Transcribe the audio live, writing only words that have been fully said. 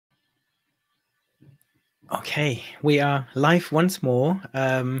Okay, we are live once more.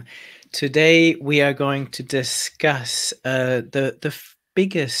 Today we are going to discuss the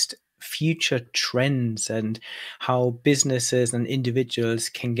biggest future trends and how businesses and individuals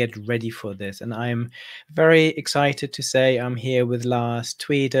can get ready for this. And I'm very excited to say I'm here with Lars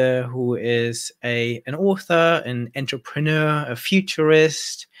Tvede, who is an author, an entrepreneur, a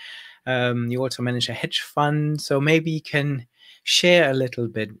futurist. You also manage a hedge fund, so maybe you can share a little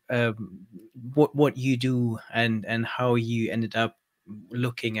bit what you do and how you ended up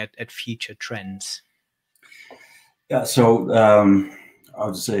looking at future trends. Yeah, so I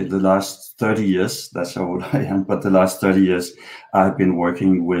would say the last 30 years, that's how old I am, but the last 30 years, I've been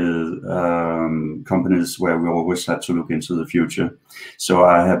working with companies where we always had to look into the future. So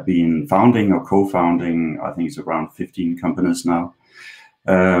I have been founding or co-founding, I think it's around 15 companies now,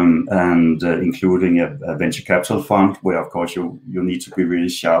 and including a venture capital fund where, of course, you need to be really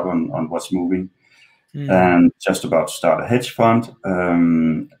sharp on what's moving. And just about to start a hedge fund.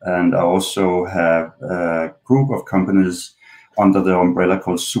 And I also have a group of companies under the umbrella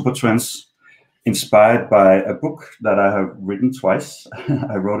called Super Trends, inspired by a book that I have written twice.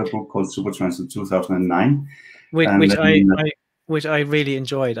 I wrote a book called Super Trends in 2009. Which, And which I, then, I which I really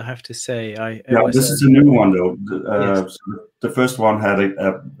enjoyed, I have to say. It yeah, was this is a new one though. yes. So the first one had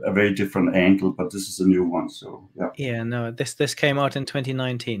a very different angle, but this is a new one. So yeah. Yeah, no, this came out in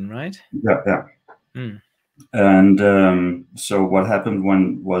 2019, right? Yeah. And so what happened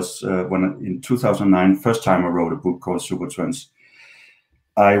when in 2009, first time I wrote a book called Super Trends,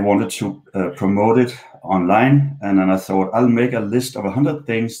 I wanted to promote it online, and then I thought I'll make a list of 100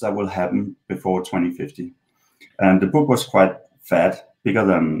 things that will happen before 2050. And the book was quite fat, bigger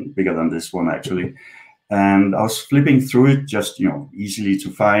than this one actually. And I was flipping through it just easily to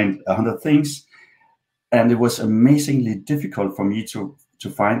find 100 things, and it was amazingly difficult for me to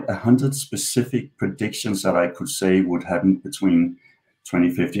find 100 specific predictions that I could say would happen between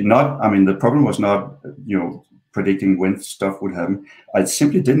 2050. The problem was not, predicting when stuff would happen. I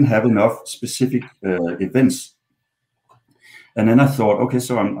simply didn't have enough specific events. And then I thought, okay,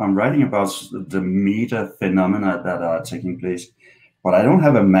 so I'm writing about the meta phenomena that are taking place, but I don't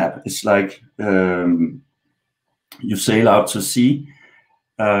have a map. It's like you sail out to sea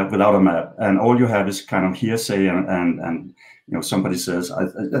without a map, and all you have is kind of hearsay and somebody says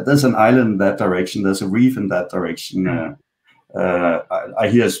there's an island in that direction, there's a reef in that direction. I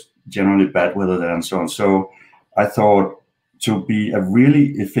hear it's generally bad weather there and so on. So I thought, to be a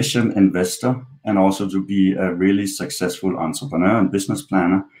really efficient investor and also to be a really successful entrepreneur and business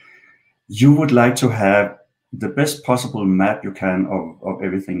planner, you would like to have the best possible map you can of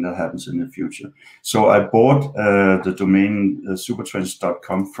everything that happens in the future. So I bought the domain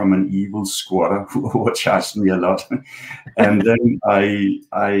supertrends.com from an evil squatter who charged me a lot. And then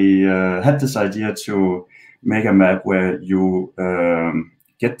I had this idea to make a map where you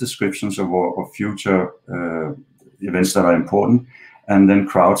get descriptions of future events that are important, and then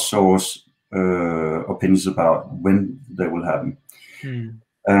crowdsource opinions about when they will happen.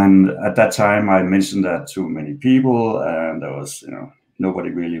 And at that time, I mentioned that to many people, and there was, nobody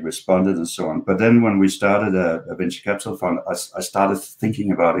really responded and so on. But then when we started a venture capital fund, I started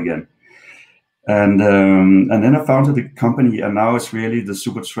thinking about it again. And then I founded the company, and now it's really the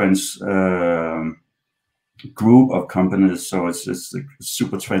Super Trends group of companies. So it's the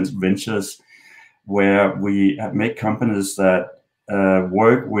Super Trends Ventures, where we make companies that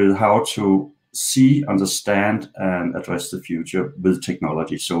work with how to see, understand, and address the future with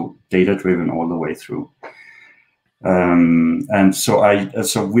technology. So data-driven all the way through. And so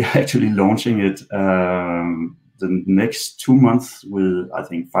we're actually launching it the next 2 months with, I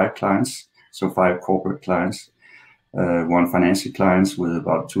think, 5 clients. So 5 corporate clients, 1 financial clients with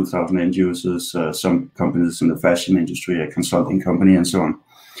about 2,000 end users, some companies in the fashion industry, a consulting company, and so on.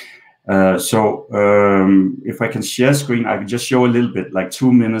 If I can share screen, I can just show a little bit, like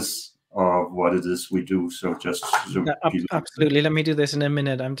 2 minutes of what it is we do. So just absolutely. Let me do this in a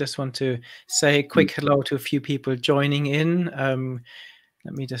minute. I just want to say a quick hello to a few people joining in.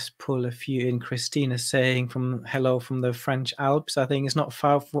 Let me just pull a few in. Christina saying hello from the French Alps. I think it's not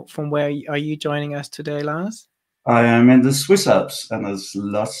far from where are you joining us today, Lars? I am in the Swiss Alps, and there's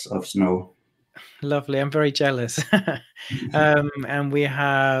lots of snow. Lovely. I'm very jealous. And we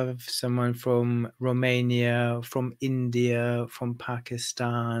have someone from Romania, from India, from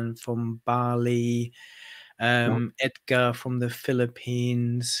Pakistan, from Bali, Edgar from the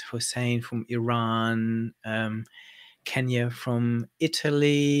Philippines, Hussein from Iran, Kenya from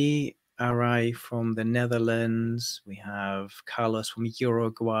Italy, Arai from the Netherlands. We have Carlos from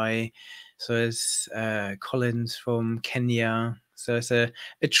Uruguay. So it's Collins from Kenya. So it's a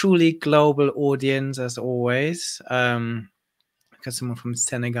truly global audience as always. Got someone from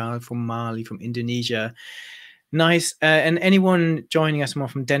Senegal, from Mali, from Indonesia. Nice. And anyone joining us more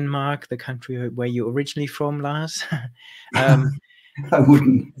from Denmark, the country where you're originally from, Lars? I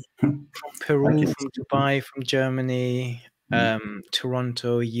wouldn't. From Peru, Okay. from Dubai, from Germany,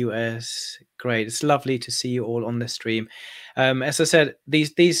 Toronto, US. Great. It's lovely to see you all on the stream. As I said,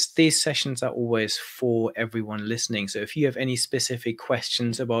 these sessions are always for everyone listening. So if you have any specific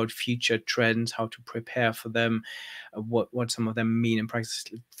questions about future trends, how to prepare for them, what some of them mean in practice,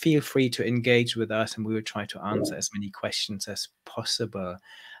 feel free to engage with us, and we will try to answer as many questions as possible.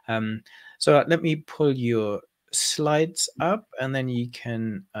 So let me pull your slides up, and then you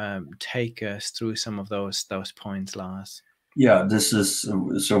can take us through some of those points, Lars. Yeah, this is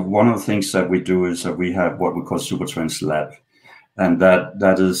so one of the things that we do is that we have what we call Supertrends Lab, and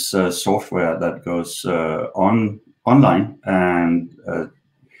that is software that goes online and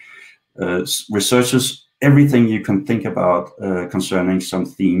researches everything you can think about concerning some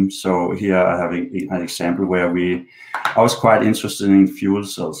theme. So here I have an example where I was quite interested in fuel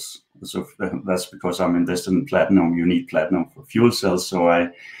cells. So that's because I'm invested in platinum. You need platinum for fuel cells. So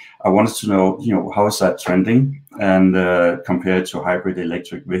I wanted to know, how is that trending, and compared to hybrid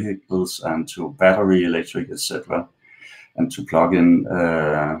electric vehicles and to battery electric, etc., and to plug-in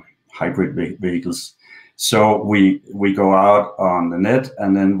hybrid vehicles. So we go out on the net,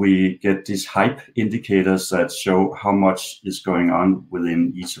 and then we get these hype indicators that show how much is going on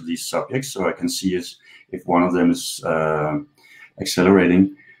within each of these subjects. So I can see if one of them is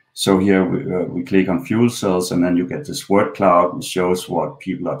accelerating. So here we click on fuel cells, and then you get this word cloud. It shows what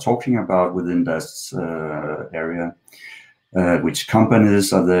people are talking about within that area, which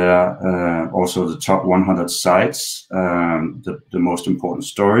companies are there, also the top 100 sites, the most important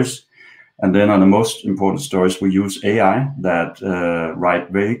stories. And then on the most important stories, we use AI that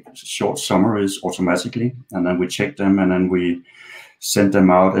write very short summaries automatically. And then we check them, and then we send them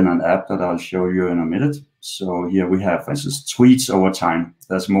out in an app that I'll show you in a minute. So here we have, for instance, tweets over time.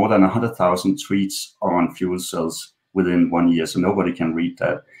 There's more than 100,000 tweets on fuel cells within 1 year, so nobody can read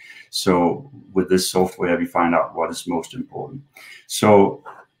that. So with this software, we find out what is most important. So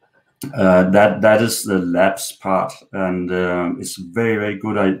that is the labs part, and it's a very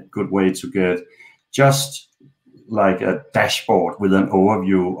good way to get just like a dashboard with an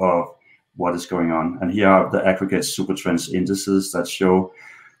overview of what is going on. And here are the aggregate supertrends indices that show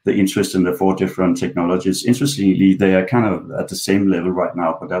the interest in the 4 different technologies. Interestingly, they are kind of at the same level right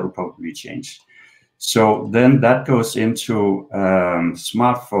now, but that will probably change. So then that goes into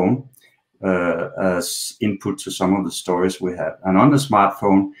smartphone as input to some of the stories we have. And on the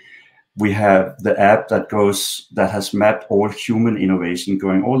smartphone, we have the app that has mapped all human innovation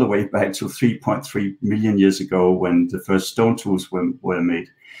going all the way back to 3.3 million years ago when the first stone tools were made.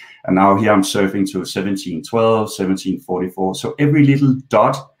 And now here I'm surfing to 1712, 1744. So every little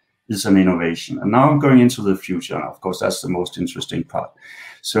dot is an innovation. And now I'm going into the future. And of course, that's the most interesting part.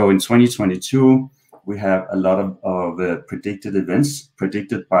 So in 2022, we have a lot of predicted events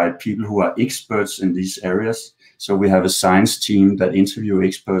predicted by people who are experts in these areas. So we have a science team that interview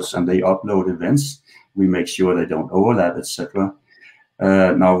experts, and they upload events. We make sure they don't overlap, etc.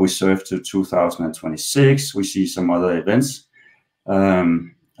 Now we surf to 2026. We see some other events.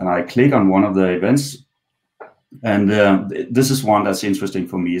 And I click on one of the events. And this is one that's interesting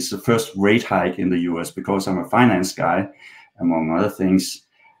for me. It's the first rate hike in the US, because I'm a finance guy, among other things.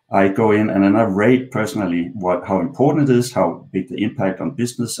 I go in and then I rate personally how important it is, how big the impact on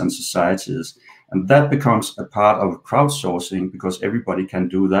business and society is. And that becomes a part of crowdsourcing, because everybody can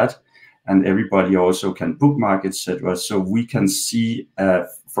do that. And everybody also can bookmark, etc. So we can see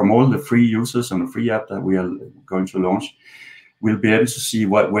from all the free users on the free app that we are going to launch, we'll be able to see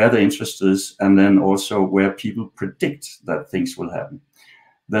where the interest is, and then also where people predict that things will happen.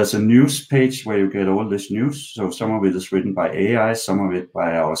 There's a news page where you get all this news. So some of it is written by AI, some of it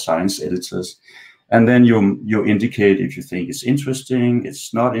by our science editors. And then you indicate if you think it's interesting,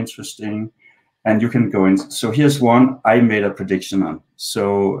 it's not interesting, and you can go in. So here's one I made a prediction on.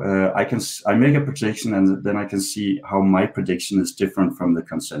 So I make a prediction, and then I can see how my prediction is different from the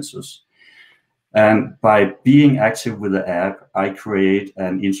consensus. And by being active with the app, I create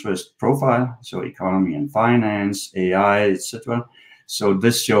an interest profile. So economy and finance, AI, etc. So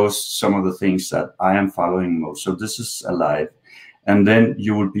this shows some of the things that I am following most. So this is alive. And then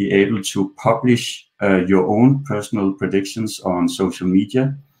you will be able to publish your own personal predictions on social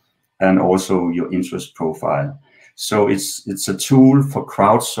media, and also your interest profile. So it's a tool for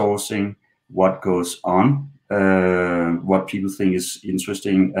crowdsourcing what goes on what people think is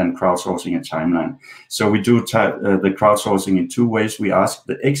interesting, and crowdsourcing a timeline. So we do the crowdsourcing in two ways. We ask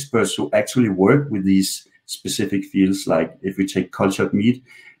the experts who actually work with these specific fields, like if we take cultured meat,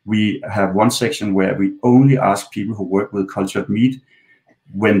 we have one section where we only ask people who work with cultured meat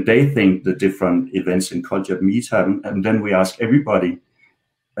when they think the different events in cultured meat happen, and then we ask everybody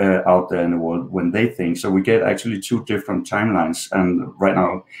out there in the world when they think. So we get actually two different timelines, and right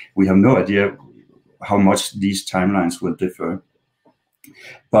now we have no idea how much these timelines will differ.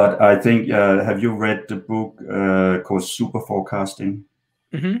 But I think, have you read the book called Super Forecasting?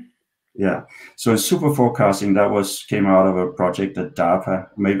 Mm-hmm. Yeah. So super forecasting, that came out of a project at DARPA.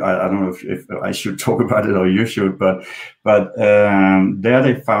 Maybe I don't know if I should talk about it or you should, but there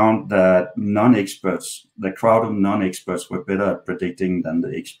they found that non-experts, the crowd of non-experts, were better at predicting than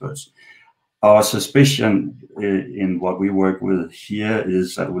the experts. Our suspicion in what we work with here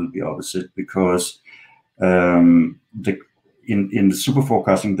is that it will be opposite, because in the super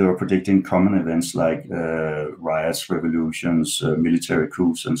forecasting, they were predicting common events like riots, revolutions, military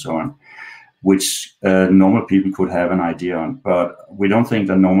coups, and so on, which normal people could have an idea on. But we don't think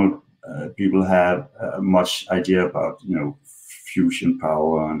that normal people have much idea about, fusion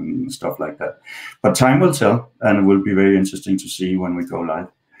power and stuff like that. But time will tell, and it will be very interesting to see when we go live.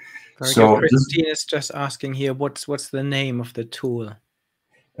 Very So good. Christine is just asking here, what's the name of the tool?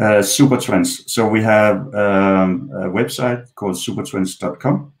 Super Trends. So we have a website called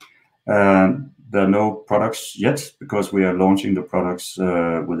supertrends.com. There are no products yet, because we are launching the products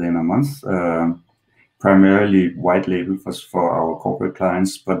within a month. Primarily white label for our corporate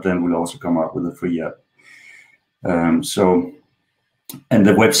clients, but then we'll also come up with a free app. And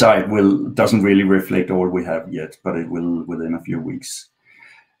the website doesn't really reflect all we have yet, but it will within a few weeks.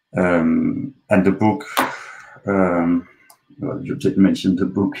 And the book, well, you did mention the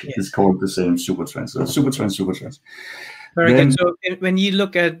book. Yes. Is called the same, Super Trends. So Super Trends. Very good. So when you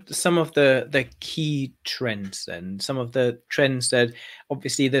look at some of the key trends and some of the trends that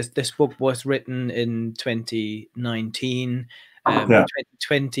obviously this book was written in 2019,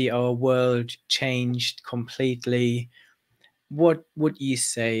 2020, our world changed completely. What would you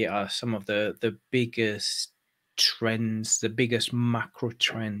say are some of the biggest trends, the biggest macro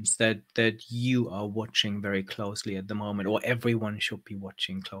trends that you are watching very closely at the moment, or everyone should be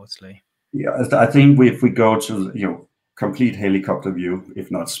watching closely? Yeah, I think if we go to complete helicopter view,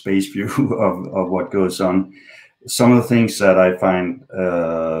 if not space view, of what goes on, some of the things that I find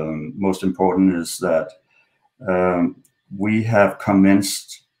most important is that we have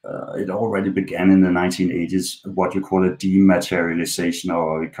commenced. It already began in the 1980s, what you call a dematerialization of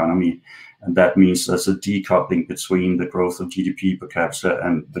our economy. And that means there's a decoupling between the growth of GDP per capita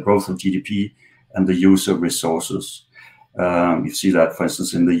and the growth of GDP and the use of resources. You see that, for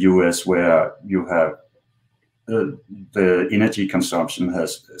instance, in the US, where you have the energy consumption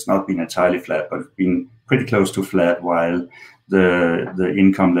has not been entirely flat, but been pretty close to flat, while the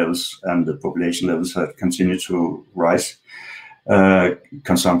income levels and the population levels have continued to rise.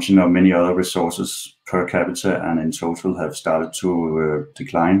 Consumption of many other resources per capita and in total have started to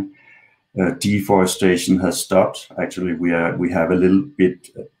decline. Deforestation has stopped. Actually, we have a little bit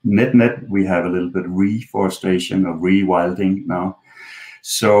net. We have a little bit reforestation or rewilding now.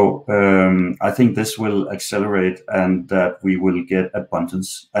 So I think this will accelerate, and that we will get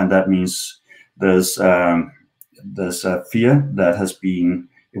abundance, and that means there's a fear that has been.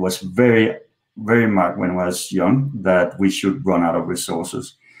 It was very marked when I was young, that we should run out of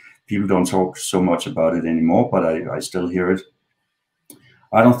resources. People don't talk so much about it anymore, but I still hear it.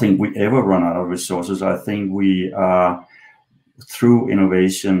 I don't think we ever run out of resources. I think we are, through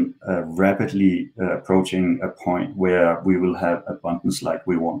innovation, rapidly approaching a point where we will have abundance like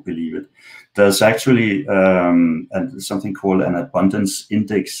we won't believe it. There's actually something called an abundance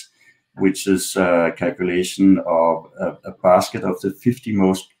index, which is a calculation of a basket of the 50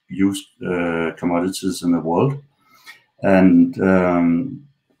 most used commodities in the world, and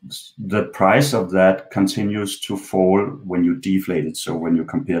the price of that continues to fall when you deflate it, so when you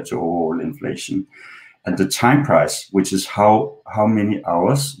compare to overall inflation. And the time price, which is how many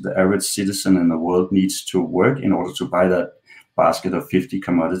hours the average citizen in the world needs to work in order to buy that basket of 50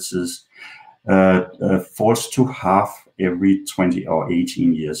 commodities, falls to half every 20 or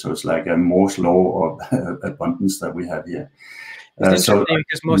 18 years. So it's like a Moore's law of abundance that we have here. It's interesting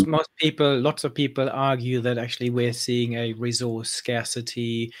because most people, lots of people argue that actually we're seeing a resource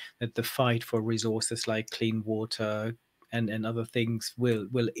scarcity, that the fight for resources like clean water and other things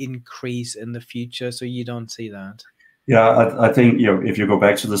will increase in the future. So you don't see that? Yeah, I think if you go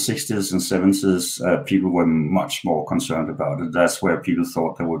back to the 60s and 70s, people were much more concerned about it. That's where people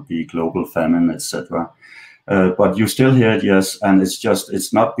thought there would be global famine, etc. But you still hear it, yes, and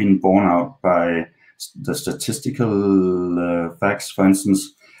it's not been borne out by the statistical facts. For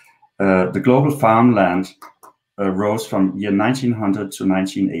instance, the global farmland rose from year 1900 to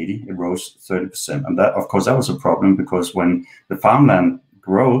 1980. It rose 30%, and that, of course, that was a problem, because when the farmland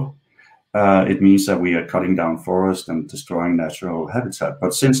grow, it means that we are cutting down forest and destroying natural habitat.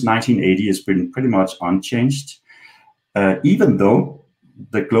 But since 1980, it's been pretty much unchanged, even though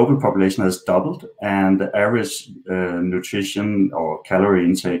the global population has doubled and the average nutrition or calorie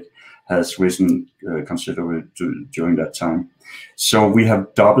intake has risen considerably during that time. So we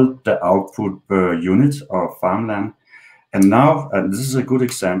have doubled the output per unit of farmland. And now, and this is a good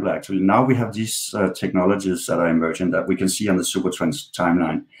example actually, now we have these technologies that are emerging that we can see on the Supertrends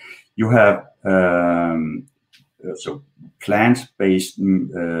timeline. You have so plant-based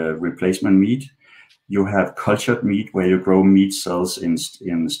replacement meat. You have cultured meat, where you grow meat cells in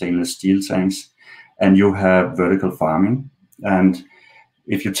stainless steel tanks, and you have vertical farming. And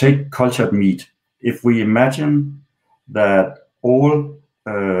if you take cultured meat, if we imagine that all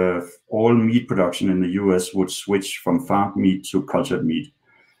meat production in the US would switch from farmed meat to cultured meat,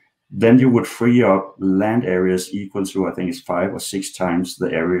 then you would free up land areas equal to, I think it's 5 or 6 times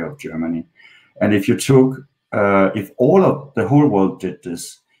the area of Germany. And if you took, if all of the whole world did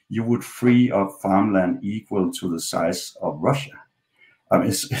this, you would free up farmland equal to the size of Russia. I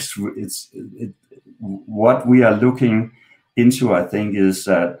mean, what we are looking into, I think, is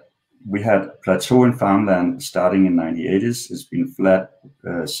that we had plateau in farmland starting in 1980s. It's been flat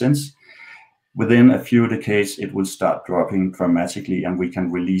since. Within a few decades, it will start dropping dramatically, and we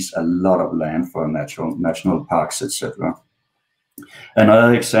can release a lot of land for national parks, etc.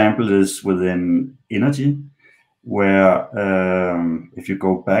 Another example is within energy, where if you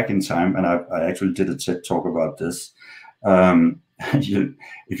go back in time, and I actually did a TED talk about this,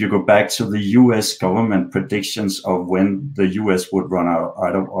 if you go back to the US government predictions of when the US would run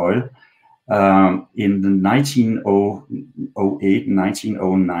out of oil, in the 1908,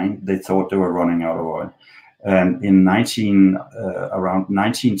 1909, they thought they were running out of oil. And in around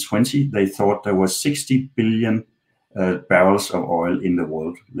 1920, they thought there was 60 billion barrels of oil in the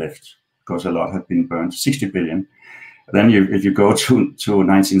world left, because a lot had been burned, 60 billion. Then if you go to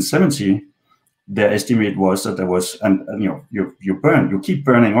 1970, their estimate was that there was, and you keep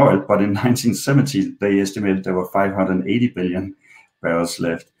burning oil, but in 1970, they estimated there were 580 billion barrels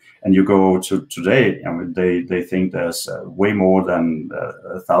left. And you go to today, I mean, they think there's way more than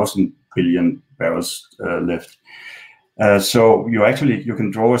 1,000 billion barrels left. So you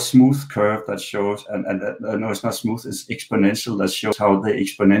can draw a smooth curve that shows, no, it's not smooth, it's exponential, that shows how they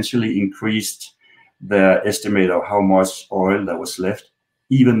exponentially increased their estimate of how much oil that was left,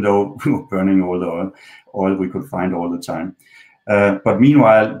 even though we were burning all the oil we could find all the time. But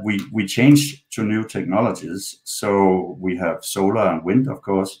meanwhile, we changed to new technologies. So we have solar and wind, of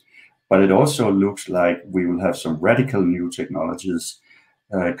course, but it also looks like we will have some radical new technologies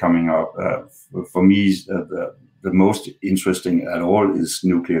coming up. For me, the most interesting at all is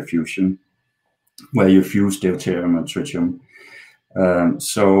nuclear fusion, where you fuse deuterium and tritium.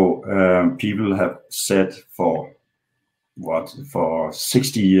 People have said for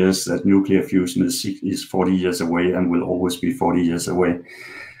 60 years that nuclear fusion is 40 years away and will always be 40 years away.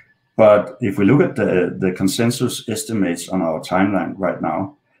 But if we look at the consensus estimates on our timeline right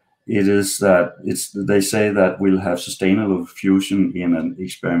now, it is that they say that we'll have sustainable fusion in an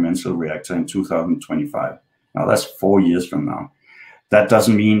experimental reactor in 2025. Now that's 4 years from now. That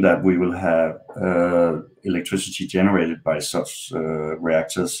doesn't mean that we will have electricity generated by such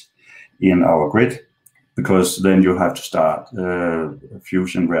reactors in our grid, because then you have to start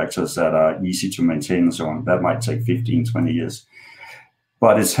fusion reactors that are easy to maintain and so on. That might take 15, 20 years.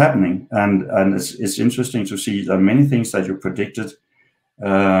 But it's happening, and it's interesting to see that many things that you predicted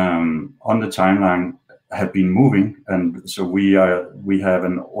on the timeline have been moving, and so we have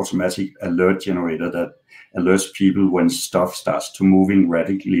an automatic alert generator that alerts people when stuff starts to moving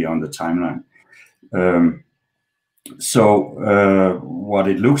radically on the timeline. What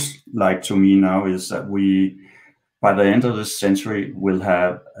it looks like to me now is that we, by the end of this century, will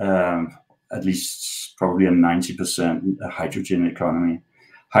have at least probably a 90% hydrogen economy.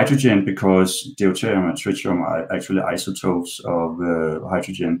 Hydrogen, because deuterium and tritium are actually isotopes of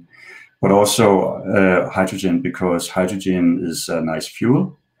hydrogen, but also hydrogen because hydrogen is a nice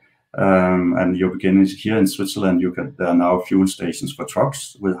fuel. And you begin here in Switzerland, there are now fuel stations for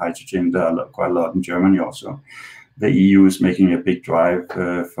trucks with hydrogen. There are quite a lot in Germany also. The EU is making a big drive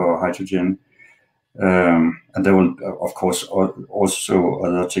for hydrogen. And there will, of course, also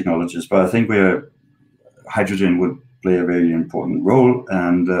other technologies, but I think hydrogen would play a very important role,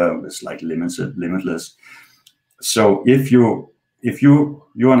 and it's like limitless. So if you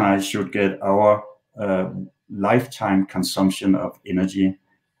and I should get our lifetime consumption of energy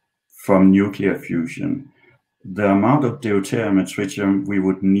from nuclear fusion, the amount of deuterium and tritium we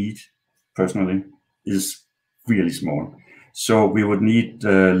would need personally is really small. So we would need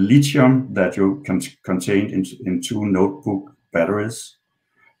lithium that you can contain in 2 notebook batteries.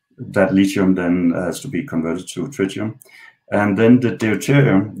 That lithium then has to be converted to tritium. And then the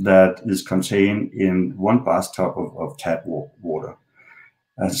deuterium that is contained in 1 bathtub of tap water.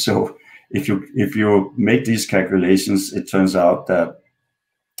 And so if you make these calculations, it turns out that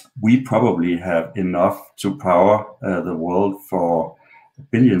we probably have enough to power the world for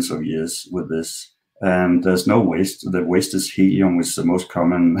billions of years with this. And there's no waste. The waste is helium, which is the most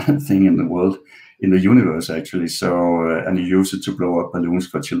common thing in the world, in the universe, actually. So, and you use it to blow up balloons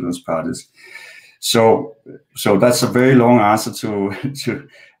for children's parties. So that's a very long answer to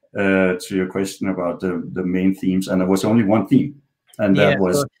your question about the main themes. And there was only one theme, and that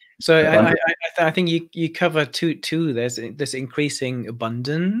was. So I think you cover two. There's this increasing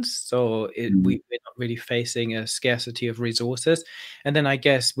abundance, so we're not really facing a scarcity of resources. And then I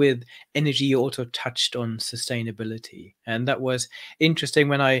guess with energy, you also touched on sustainability, and that was interesting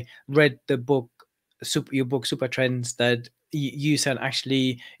when I read the book, your book Super Trends, that you said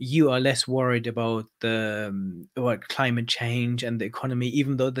actually you are less worried about about climate change and the economy,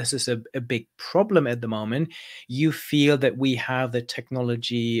 even though this is a big problem at the moment. You feel that we have the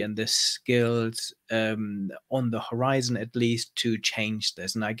technology and the skills on the horizon, at least, to change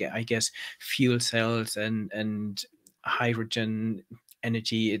this. And I guess fuel cells and hydrogen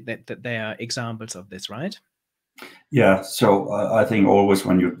energy, that they are examples of this, right? Yeah, so I think always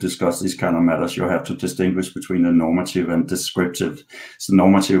when you discuss these kind of matters, you have to distinguish between the normative and descriptive. So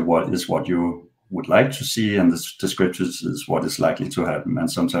normative is what you would like to see, and the descriptive is what is likely to happen. And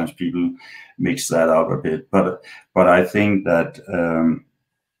sometimes people mix that up a bit. But I think that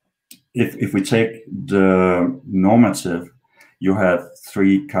if we take the normative, you have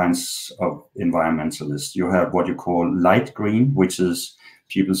 3 kinds of environmentalists. You have what you call light green, which is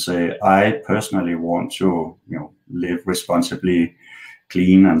people say, I personally want to, live responsibly,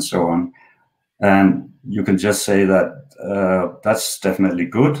 clean, and so on. And you can just say that that's definitely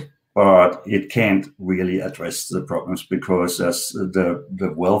good, but it can't really address the problems, because as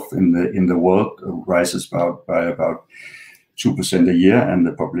the wealth in the world rises by about 2% a year, and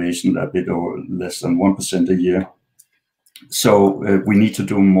the population a bit or less than 1% a year. So we need to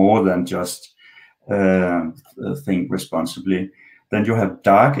do more than just think responsibly. Then you have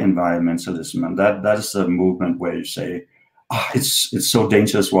dark environmentalism, and that is a movement where you say, it's so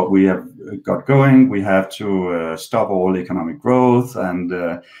dangerous what we have got going. We have to stop all economic growth and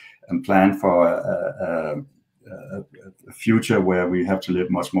plan for a future where we have to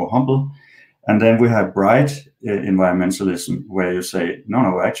live much more humble. And then we have bright environmentalism, where you say,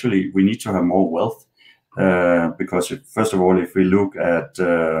 no, actually, we need to have more wealth. Because first of all, if we look at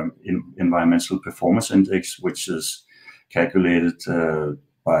environmental performance index, which is calculated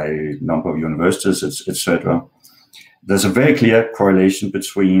by number of universities, etc., there's a very clear correlation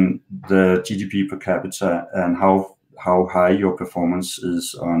between the GDP per capita and how high your performance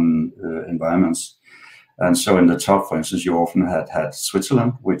is on environments. And so in the top, for instance, you often had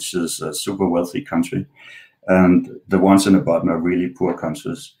Switzerland, which is a super wealthy country, and the ones in the bottom are really poor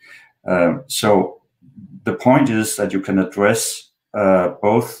countries. So the point is that you can address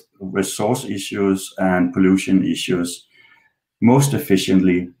both resource issues and pollution issues most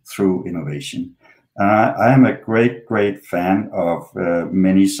efficiently through innovation. I am a great fan of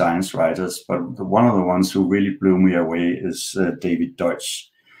many science writers, but one of the ones who really blew me away is David Deutsch.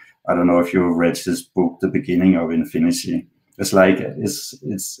 I don't know if you read his book, The Beginning of Infinity. It's like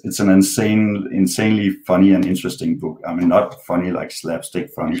it's an insanely funny and interesting book. I mean, not funny like slapstick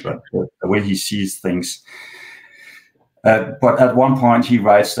funny, but the way he sees things. But at one point he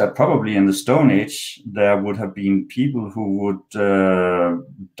writes that probably in the Stone Age there would have been people who would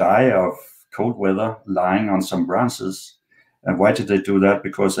die of cold weather lying on some branches. And why did they do that?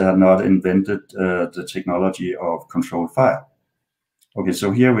 Because they had not invented the technology of controlled fire. Okay,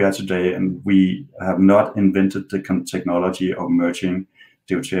 so here we are today, and we have not invented the technology of merging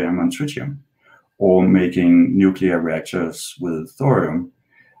deuterium and tritium, or making nuclear reactors with thorium.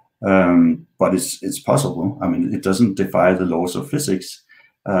 But it's possible. I mean, it doesn't defy the laws of physics.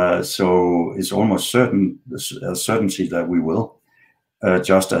 So it's almost a certainty that we will,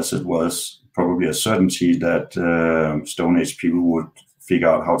 just as it was probably a certainty that Stone Age people would figure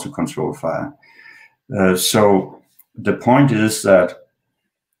out how to control fire. So the point is that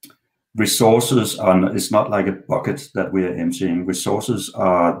resources it's not like a bucket that we are emptying. Resources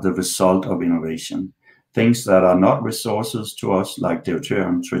are the result of innovation. things that are not resources to us, like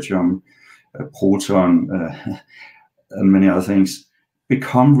deuterium, tritium, proton, and many other things,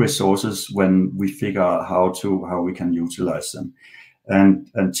 become resources when we figure out how we can utilize them. And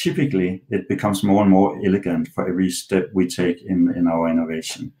typically it becomes more and more elegant for every step we take in our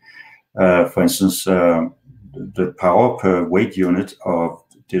innovation. For instance, the power per weight unit of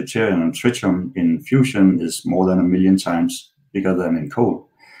deuterium and tritium in fusion is more than 1 million times bigger than in coal.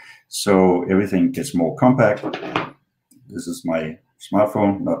 So everything gets more compact. This is my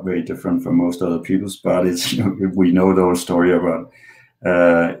smartphone, not very different from most other people's, but it's, we know the whole story about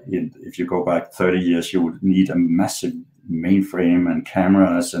if you go back 30 years, you would need a massive mainframe and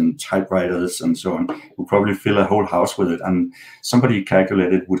cameras and typewriters and so on. We'll probably fill a whole house with it, and somebody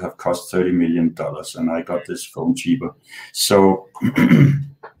calculated would have cost $30 million, and I got this phone cheaper. So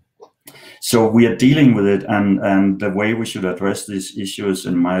so we are dealing with it, and the way we should address these issues,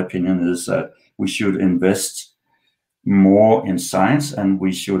 in my opinion, is that we should invest more in science, and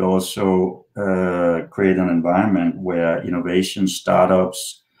we should also create an environment where innovation,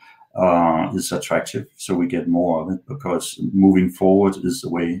 startups is attractive, so we get more of it, because moving forward is the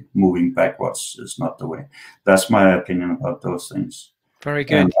way, moving backwards is not the way. That's my opinion about those things. Very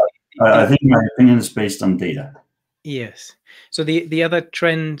good. I think my opinion is based on data. Yes. So the other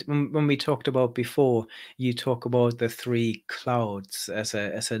trend, when we talked about before, you talk about the 3 clouds as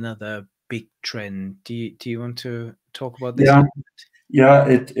another big trend. Do you want to talk about this? Yeah,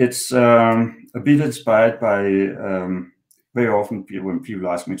 it's a bit inspired by very often when people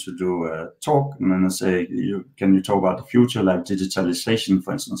ask me to do a talk, and then they say, can you talk about the future, like digitalization,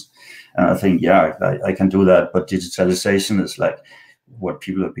 for instance? And I think, yeah, I can do that, but digitalization is like what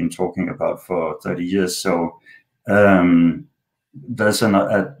people have been talking about for 30 years. So there's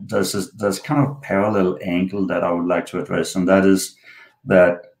kind of parallel angle that I would like to address, and that is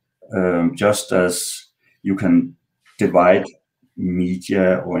that just as you can divide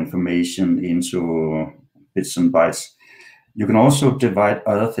media or information into bits and bytes, you can also divide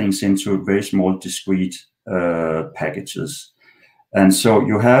other things into very small, discrete packages. And so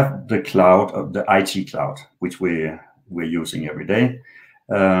you have the cloud, of the IT cloud, which we're using every day,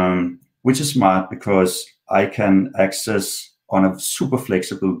 which is smart because I can access on a super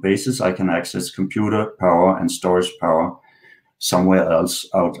flexible basis. I can access computer power and storage power somewhere else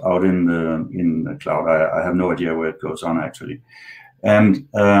out in the cloud. I have no idea where it goes on actually. And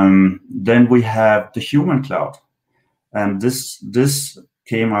then we have the human cloud, and this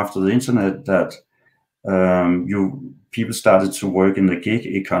came after the internet, that people started to work in the gig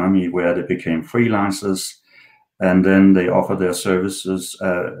economy, where they became freelancers, and then they offer their services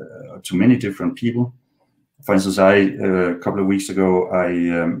to many different people. For instance, a couple of weeks ago,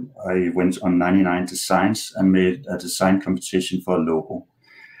 I went on 99 Designs and made a design competition for a logo,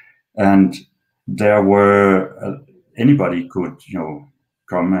 and there were anybody could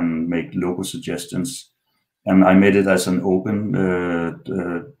come and make logo suggestions, and I made it as an open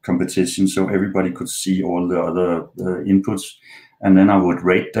competition, so everybody could see all the other inputs, and then I would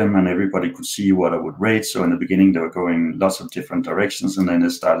rate them, and everybody could see what I would rate. So in the beginning, they were going lots of different directions, and then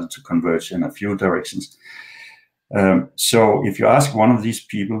it started to converge in a few directions. So if you ask one of these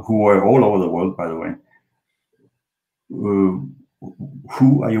people, who are all over the world, by the way,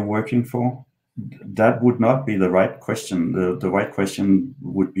 who are you working for? That would not be the right question. The right question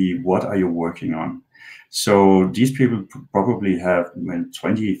would be, what are you working on? So these people probably have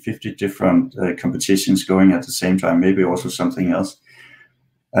 20, 50 different competitions going at the same time, maybe also something else.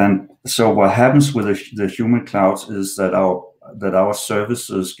 And so what happens with the human clouds is that our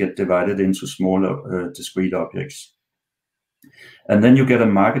services get divided into smaller discrete objects. And then you get a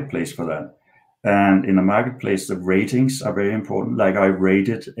marketplace for that. And in a marketplace, the ratings are very important. Like I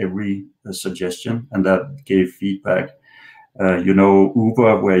rated every suggestion, and that gave feedback.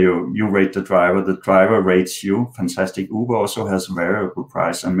 Uber, where you rate the driver rates you. Fantastic. Uber also has variable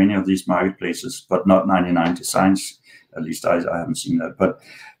price, and many of these marketplaces, but not 99 Designs. At least I haven't seen that. But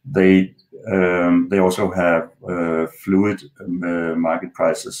they also have fluid market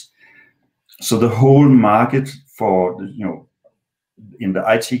prices. So the whole market for in the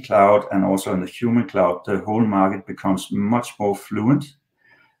IT cloud and also in the human cloud, the whole market becomes much more fluent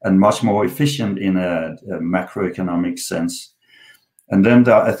and much more efficient in a macroeconomic sense. And then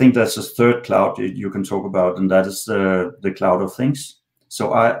I think that's a third cloud you can talk about, and that is the cloud of things. So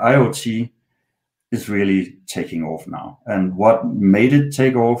IoT is really taking off now. And what made it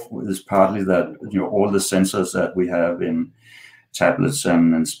take off is partly that all the sensors that we have in tablets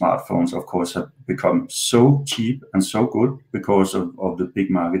and smartphones, of course, have become so cheap and so good because of the big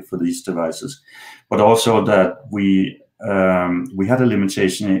market for these devices, but also that we had a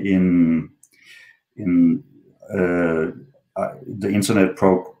limitation the internet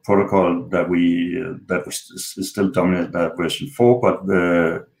protocol that is still dominant at version 4, but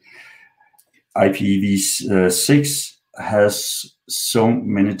the IPv6 has so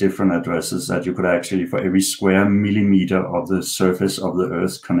many different addresses that you could actually, for every square millimeter of the surface of the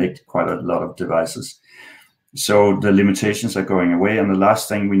Earth, connect quite a lot of devices. So the limitations are going away, and the last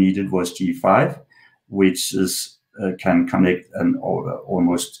thing we needed was G5, which is can connect an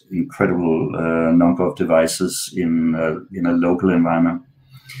almost incredible number of devices in a local environment.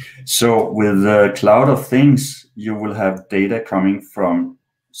 So with the cloud of things, you will have data coming from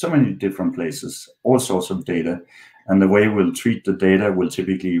so many different places, all sorts of data. And the way we'll treat the data will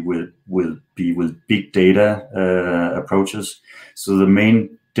typically will be with big data approaches. So the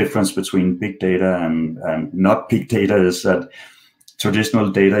main difference between big data and not big data is that traditional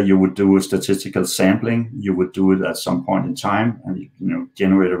data, you would do a statistical sampling. You would do it at some point in time and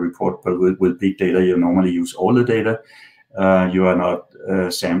generate a report. But with big data, you normally use all the data. You are not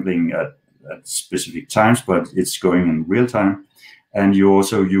sampling at specific times, but it's going in real time. And you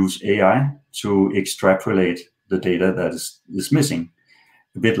also use AI to extrapolate the data that is missing.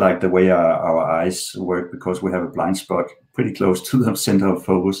 A bit like the way our eyes work, because we have a blind spot pretty close to the center of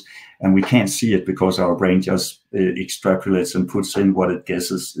focus, and we can't see it because our brain just extrapolates and puts in what it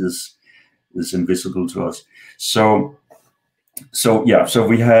guesses is invisible to us. So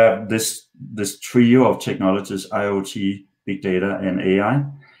we have this trio of technologies: IoT, big data, and AI,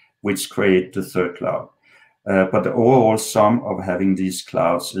 which create the third cloud. But the overall sum of having these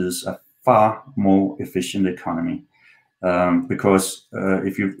clouds is a far more efficient economy. Because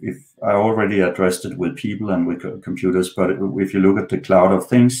if I already addressed it with people and with computers, but if you look at the cloud of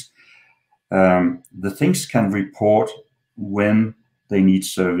things, the things can report when they need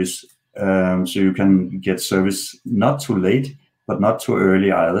service. So you can get service not too late, but not too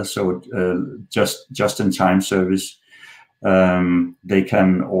early either. So just in time service. They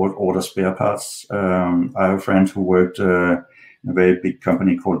can order spare parts. I have a friend who worked in a very big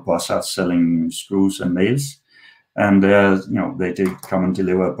company called Bossart selling screws and nails. And they did come and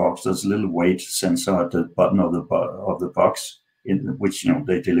deliver a box. There's a little weight sensor at the bottom of the box, which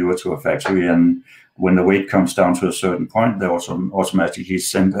they deliver to a factory. And when the weight comes down to a certain point, they also automatically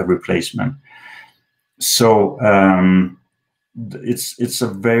send a replacement. So it's a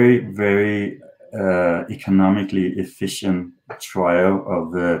very, very economically efficient trio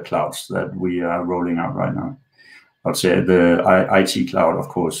of the clouds that we are rolling out right now. I'd say the IT cloud, of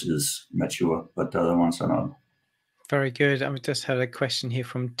course, is mature, but the other ones are not. Very good. I just had a question here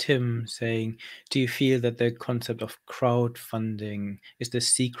from Tim saying, do you feel that the concept of crowdfunding is the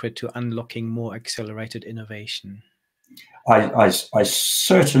secret to unlocking more accelerated innovation? I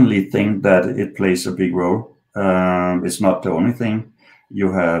certainly think that it plays a big role. It's not the only thing.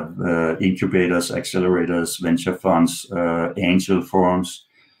 You have incubators, accelerators, venture funds, angel forums,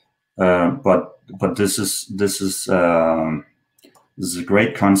 but this is a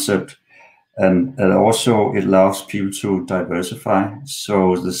great concept. And also it allows people to diversify.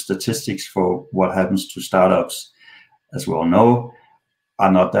 So the statistics for what happens to startups, as we all know,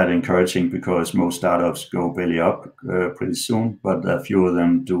 are not that encouraging, because most startups go belly up pretty soon, but a few of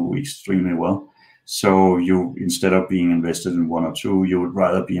them do extremely well. So you, instead of being invested in 1 or 2, you would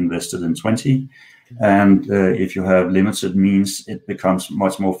rather be invested in 20. And if you have limited means, it becomes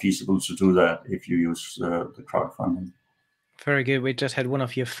much more feasible to do that if you use the crowdfunding. Very good. We just had one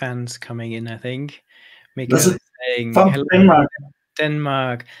of your fans coming in, I think. Mikael is saying, hello, Denmark.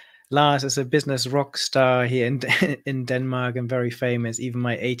 Denmark. Lars is a business rock star here in Denmark and very famous. Even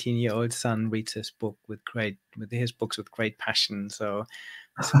my 18-year-old son reads his books with great passion. So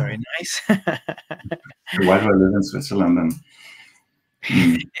that's very nice. Why do I live in Switzerland?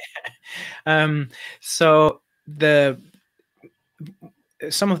 So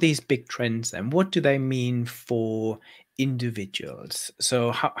some of these big trends, then, what do they mean for individuals?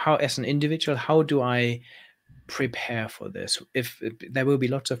 So how as an individual, how do I prepare for this? If there will be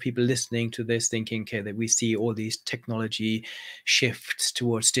lots of people listening to this thinking, okay, that we see all these technology shifts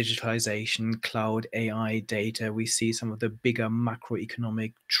towards digitalization, cloud, AI, data, we see some of the bigger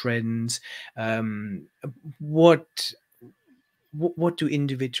macroeconomic trends. What do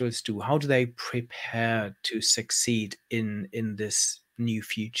individuals do? How do they prepare to succeed in this new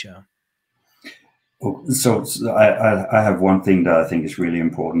future? So I have one thing that I think is really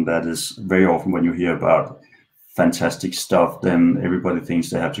important. That is, very often when you hear about fantastic stuff, then everybody thinks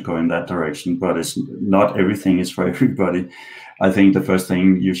they have to go in that direction, but it's not everything is for everybody. I think the first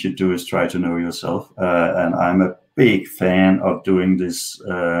thing you should do is try to know yourself. And I'm a big fan of doing this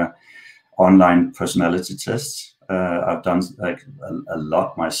online personality tests. I've done like a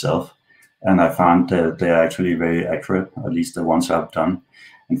lot myself. and I found that they're actually very accurate, at least the ones I've done,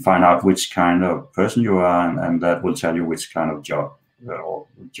 and find out which kind of person you are, and that will tell you which kind of job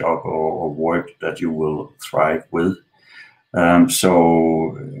or work that you will thrive with.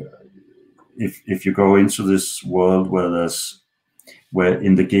 So if you go into this world where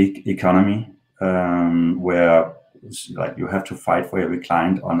in the gig economy, where like you have to fight for every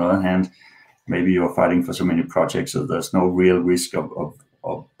client. On the other hand, maybe you're fighting for so many projects that there's no real risk of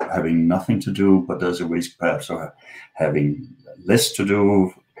having nothing to do, but there's a risk perhaps of having less to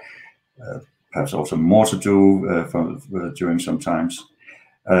do, perhaps also more to do during some times.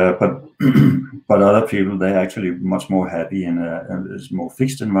 But but other people, they're actually much more happy in a more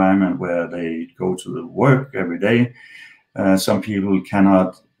fixed environment where they go to the work every day. Some people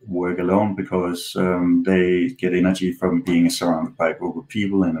cannot work alone because they get energy from being surrounded by a group of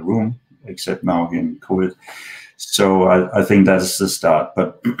people in a room, except now in COVID. So I think that's the start.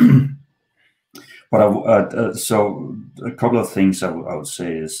 But so a couple of things I would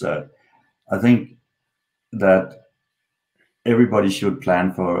say is that I think that everybody should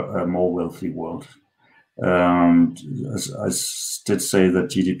plan for a more wealthy world. I did say that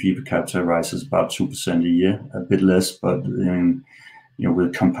GDP per capita rises about 2% a year, a bit less, but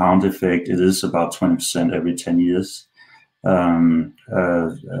with compound effect, it is about 20% every 10 years. In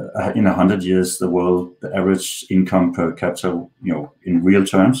 100 years, the average income per capita, in real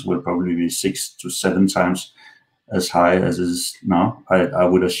terms, will probably be 6 to 7 times as high as it is now. I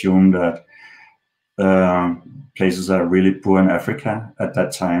would assume that places that are really poor in Africa at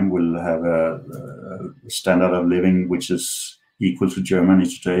that time will have a standard of living which is equal to Germany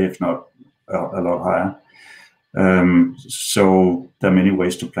today, if not a lot higher. So there are many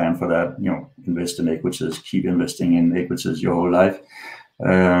ways to plan for that. Invest in equities, keep investing in equities your whole life,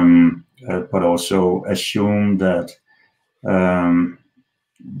 but also assume that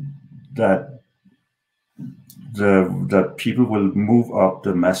that people will move up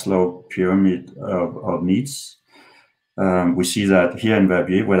the Maslow pyramid of needs. We see that here in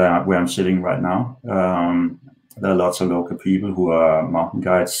Verbier, where I'm sitting right now. There are lots of local people who are mountain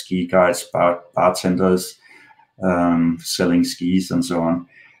guides, ski guides, bartenders, selling skis and so on.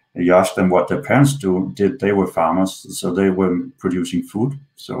 You ask them what their parents did. They were farmers, so they were producing food.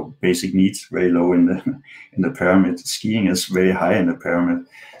 So basic needs very low in the pyramid. Skiing is very high in the pyramid.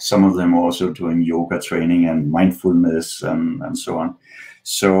 Some of them are also doing yoga training and mindfulness and so on.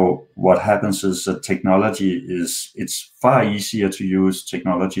 So what happens is that it's far easier to use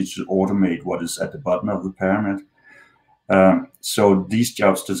technology to automate what is at the bottom of the pyramid. So these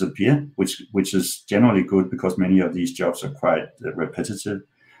jobs disappear, which is generally good because many of these jobs are quite repetitive.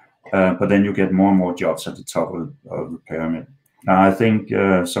 But then you get more and more jobs at the top of the pyramid. Now, I think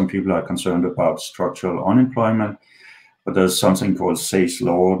some people are concerned about structural unemployment, but there's something called Say's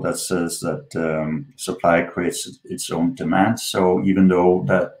law that says that supply creates its own demand. So even though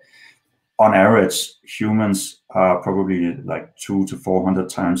that on average humans are probably like 200 to 400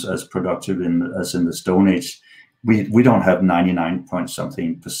 times as productive as in the Stone Age, we don't have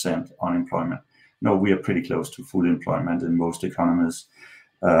 99-point-something% unemployment. No, we are pretty close to full employment in most economies.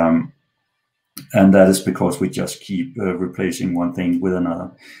 And that is because we just keep replacing one thing with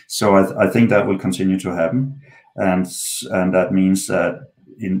another. So I think that will continue to happen. And that means that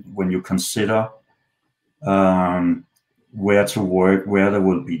when you consider where to work, where there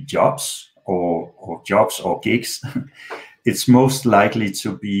will be jobs or gigs, it's most likely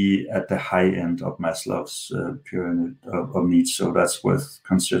to be at the high end of Maslow's pyramid of needs. So that's worth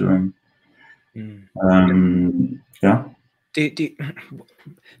considering. Yeah.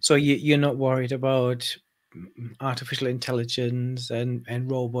 So you're not worried about artificial intelligence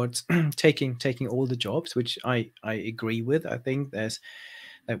and robots taking all the jobs, which I agree with. I think that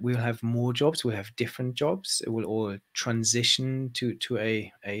we'll have more jobs, we'll have different jobs, it will all transition to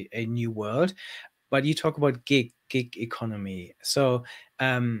a new world. But you talk about gig economy. So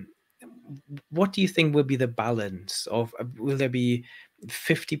what do you think will be the balance of, will there be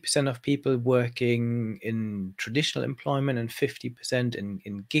 50% of people working in traditional employment and 50%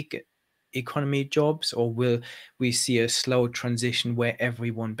 in gig economy jobs, or will we see a slow transition where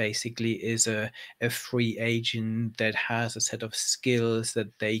everyone basically is a free agent that has a set of skills that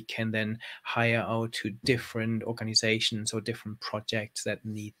they can then hire out to different organizations or different projects that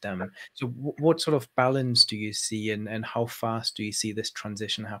need them? So what sort of balance do you see, and how fast do you see this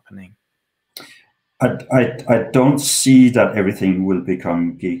transition happening? I don't see that everything will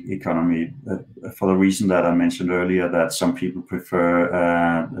become gig economy for the reason that I mentioned earlier, that some people prefer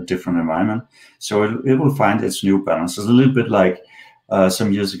a different environment. So it will find its new balance. It's a little bit like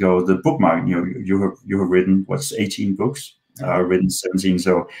some years ago, the book market. You have written 18 books. written 17.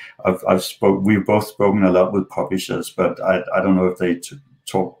 So we've both spoken a lot with publishers, but I don't know if they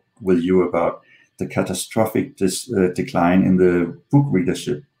talk with you about the catastrophic decline in the book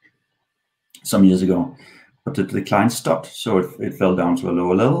readership some years ago. But the decline stopped, so it fell down to a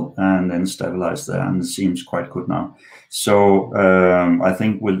lower level and then stabilized there, and it seems quite good now. So I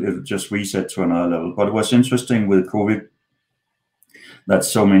think it'll just reset to another level. But it was interesting with COVID that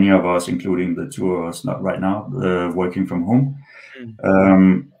so many of us, including the two of us not right now, working from home.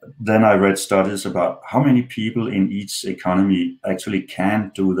 Then I read studies about how many people in each economy actually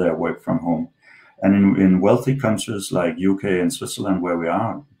can do their work from home. And in wealthy countries like UK and Switzerland, where we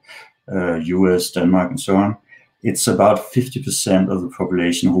are, US, Denmark, and so on, it's about 50% of the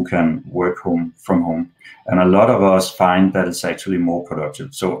population who can work from home. And a lot of us find that it's actually more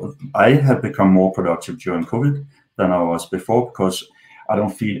productive. So I have become more productive during COVID than I was before, because I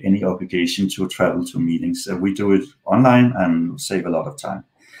don't feel any obligation to travel to meetings. We do it online and save a lot of time.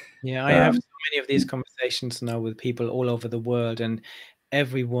 Yeah, I have so many of these conversations now with people all over the world, and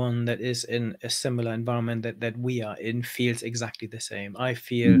everyone that is in a similar environment that we are in feels exactly the same. I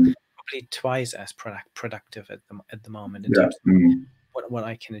feel probably twice as productive at the moment in terms of what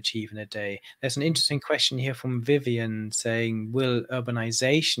I can achieve in a day. There's an interesting question here from Vivian saying, will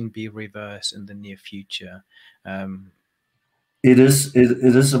urbanization be reversed in the near future? It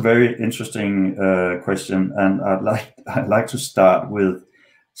is a very interesting question, and I'd like to start with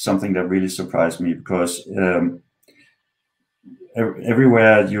something that really surprised me, because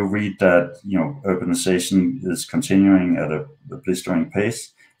everywhere you read that urbanization is continuing at a blistering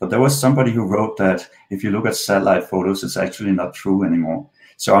pace, but there was somebody who wrote that if you look at satellite photos, it's actually not true anymore.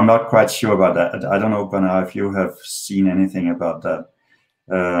 So I'm not quite sure about that. I don't know, Bernard, if you have seen anything about that.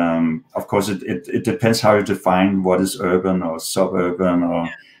 Of course, it depends how you define what is urban or suburban or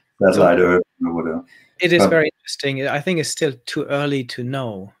satellite urban or whatever. It is very interesting. I think it's still too early to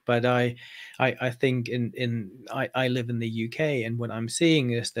know, but I think I live in the UK, and what I'm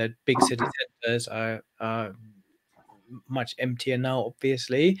seeing is that big city centers are much emptier now,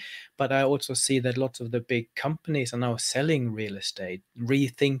 obviously, but I also see that lots of the big companies are now selling real estate,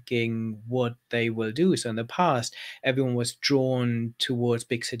 rethinking what they will do. So in the past, everyone was drawn towards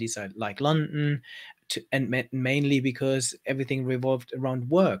big cities like London, and mainly because everything revolved around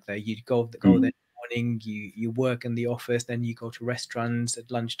work. There you go there. Morning, you work in the office, then you go to restaurants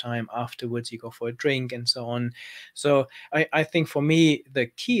at lunchtime, afterwards you go for a drink, and so on. So I think for me the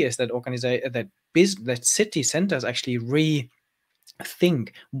key is that that city centers actually rethink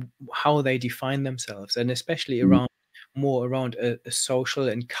how they define themselves, and especially more around a social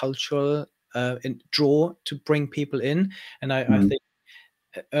and cultural draw to bring people in. And I think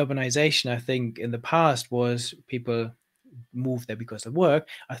urbanization, I think in the past was people move there because of work.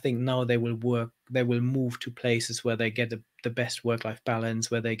 I think now they will move to places where they get the best work-life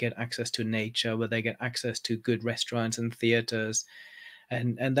balance, where they get access to nature, where they get access to good restaurants and theaters,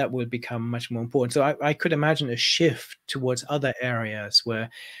 and that will become much more important. So I could imagine a shift towards other areas where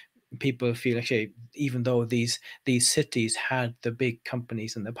people feel, actually, even though these cities had the big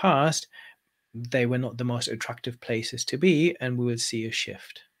companies in the past, they were not the most attractive places to be, and we will see a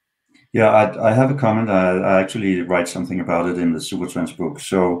shift. Yeah, I have a comment. I actually write something about it in the Supertrans book.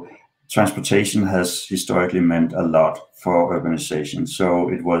 So transportation has historically meant a lot for urbanization. So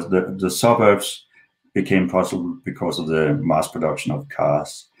it was the suburbs became possible because of the mass production of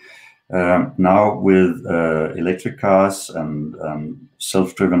cars. Now with electric cars and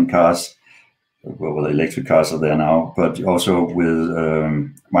self-driven cars, well, electric cars are there now, but also with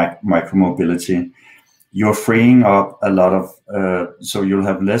micromobility, you're freeing up a lot of, so you'll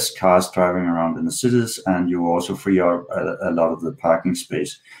have less cars driving around in the cities, and you also free up a lot of the parking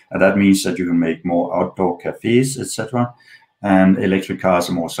space. And that means that you can make more outdoor cafes, etc. And electric cars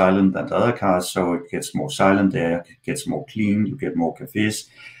are more silent than other cars, so it gets more silent air, it gets more clean, you get more cafes.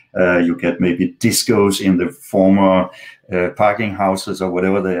 You get maybe discos in the former parking houses or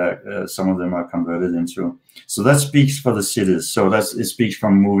whatever they are. Some of them are converted into. So that speaks for the cities. So it speaks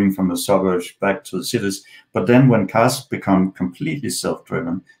from moving from the suburbs back to the cities. But then when cars become completely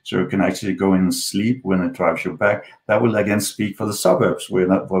self-driven, so you can actually go in and sleep when it drives you back, that will again speak for the suburbs. We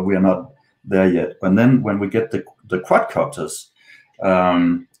are not there yet. And then when we get the quadcopters,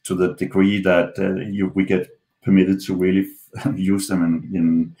 to the degree that we get permitted to really use them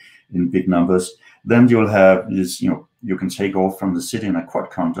in big numbers, then you'll have this, you can take off from the city in a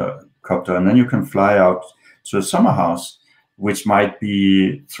quadcopter, and then you can fly out to a summer house, which might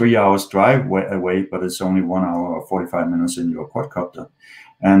be 3 hours drive away, but it's only 1 hour or 45 minutes in your quadcopter.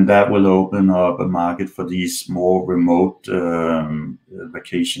 And that will open up a market for these more remote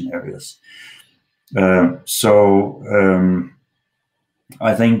vacation areas.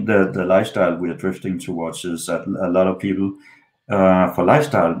 I think the lifestyle we are drifting towards is that a lot of people, for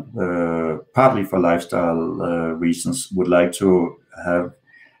lifestyle, partly for lifestyle reasons, would like to have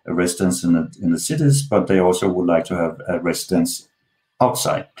a residence in the cities, but they also would like to have a residence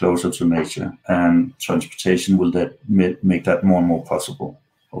outside, closer to nature, and transportation will make that more and more possible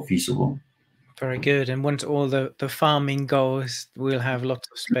or feasible. Very good. And once all the farming goes, we'll have lots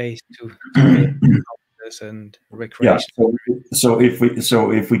of space to build houses and Yeah. recreation. So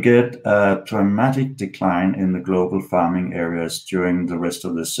if we get a dramatic decline in the global farming areas during the rest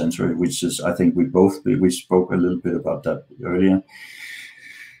of this century, which is, I think we spoke a little bit about that earlier.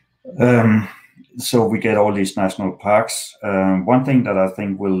 So we get all these national parks. One thing that I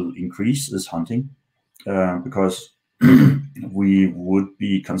think will increase is hunting, because we would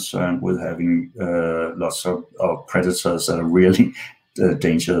be concerned with having lots of predators that are really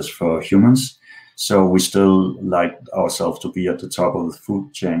dangerous for humans. So we still like ourselves to be at the top of the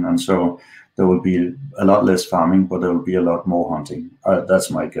food chain, and so there will be a lot less farming, but there will be a lot more hunting.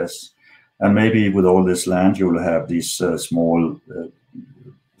 That's my guess. And maybe with all this land, you will have these small,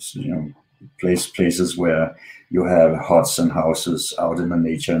 places where you have huts and houses out in the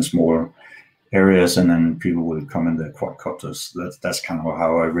nature and small areas, and then people will come in their quadcopters. That's kind of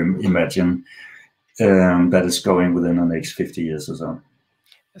how I imagine that is going within the next 50 years or so.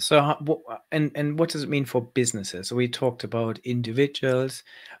 So, and what does it mean for businesses? So we talked about individuals.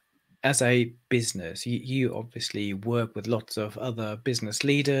 As a business, you obviously work with lots of other business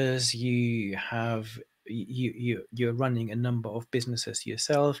leaders. You're running a number of businesses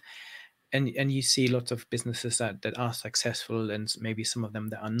yourself, and you see lots of businesses that are successful, and maybe some of them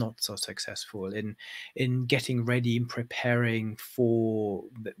that are not so successful in getting ready and preparing for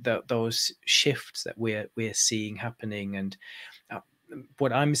those shifts that we're seeing happening. And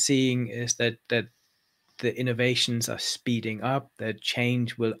what I'm seeing is that the innovations are speeding up, that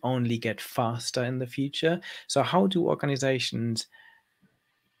change will only get faster in the future. So how do organizations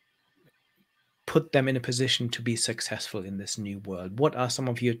put them in a position to be successful in this new world? What are some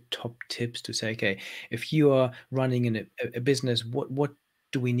of your top tips to say, okay, if you are running in a business, what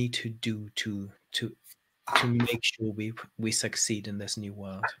do we need to do to make sure we succeed in this new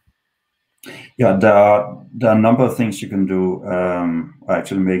world? Yeah, there are a number of things you can do. I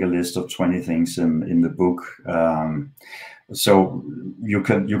actually make a list of 20 things in the book. So you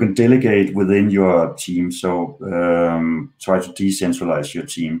can delegate within your team. So try to decentralize your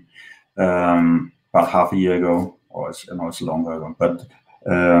team. About half a year ago, or it's longer ago, but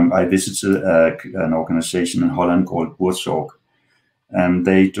I visited an organization in Holland called Buurtzorg, and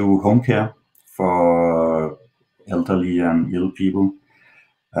they do home care for elderly and ill people.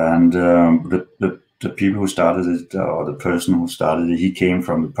 And the people who started it, or the person who started it, he came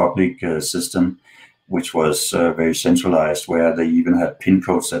from the public system, which was very centralized, where they even had pin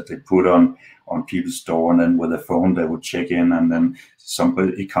codes that they put on people's door, and then with a phone they would check in, and then some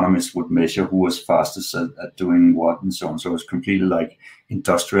economists would measure who was fastest at doing what and so on. So it was completely like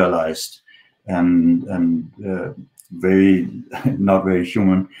industrialized and very not very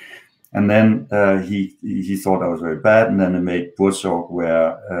human. And then he thought that was very bad, and then they made Buurtzorg,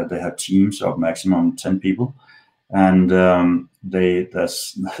 where they have teams of maximum 10 people, and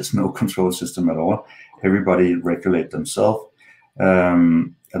there's no control system at all. Everybody regulate themselves,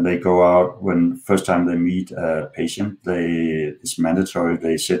 and they go out when first time they meet a patient. It's mandatory.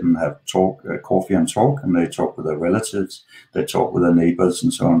 They sit and have coffee and talk, and they talk with their relatives, they talk with their neighbors,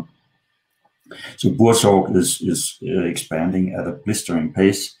 and so on. So Buurtzorg is expanding at a blistering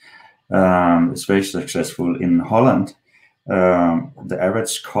pace. It's very successful in Holland. The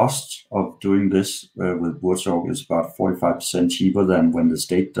average cost of doing this with Buurtzorg is about 45% cheaper than when the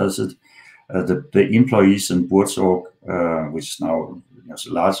state does it. The employees in Buurtzorg, which is now a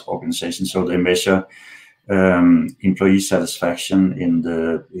large organization, so they measure employee satisfaction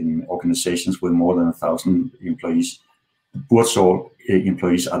in organizations with more than 1,000 employees. Buurtzorg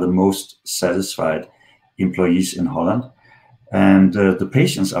employees are the most satisfied employees in Holland. And the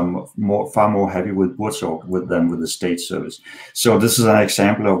patients are far more happy with Buurtzorg than with the state service. So this is an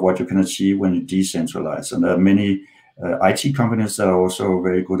example of what you can achieve when you decentralize. And there are many IT companies that are also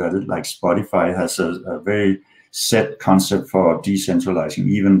very good at it. Like Spotify has a very set concept for decentralizing.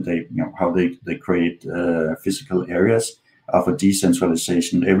 Even how they create physical areas of a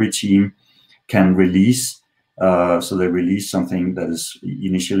decentralization. Every team can release. So they release something that is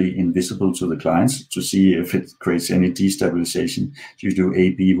initially invisible to the clients to see if it creates any destabilization. So you do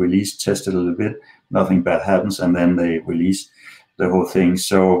A/B release, test it a little bit, nothing bad happens, and then they release the whole thing.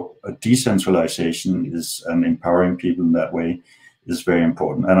 So a decentralization is empowering people in that way. is very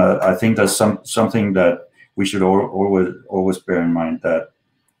important. And I think that's something that we should always bear in mind, that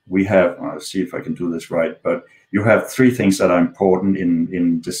we have, I'll see if I can do this right, but you have three things that are important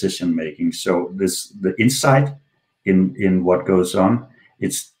in decision making. So the insight in what goes on,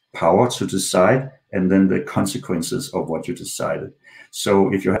 it's power to decide, and then the consequences of what you decided.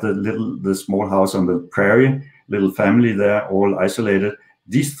 So if you have the small house on the prairie, little family there, all isolated,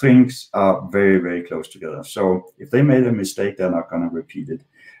 these things are very, very close together. So if they made a mistake, they're not going to repeat it.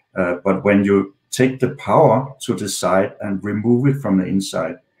 But when you take the power to decide and remove it from the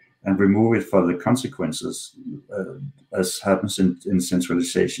inside, and remove it for the consequences, as happens in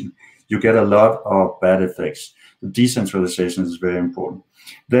centralization, you get a lot of bad effects. The decentralization is very important.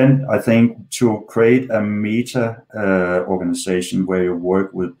 Then I think to create a meta organization where you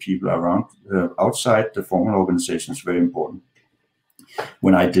work with people around outside the formal organization is very important.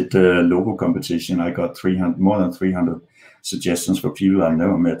 When I did the logo competition, I got more than 300 suggestions for people I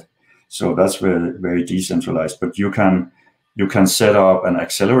never met. So that's very, very decentralized. But you can set up an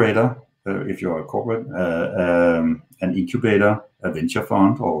accelerator if you're a corporate, an incubator, a venture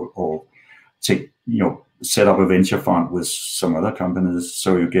fund, or set up a venture fund with some other companies,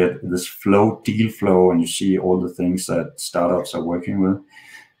 so you get this deal flow, and you see all the things that startups are working with,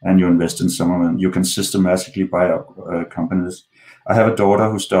 and you invest in some of them. You can systematically buy up companies. I have a daughter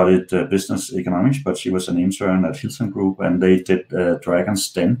who studied business economics, but she was an intern at Hilton Group, and they did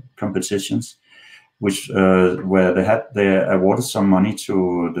Dragon's Den competitions, where they awarded some money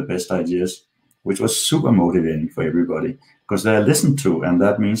to the best ideas, which was super motivating for everybody, because they are listened to, and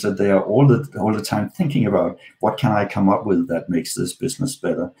that means that they are all the time thinking about, what can I come up with that makes this business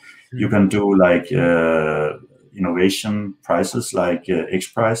better. Mm-hmm. You can do like innovation prizes, like X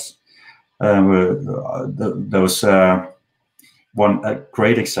Prize. There was a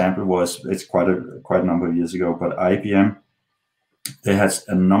great example was, it's quite a number of years ago, but IBM, they had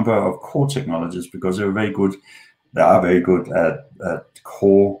a number of core technologies, because they are very good at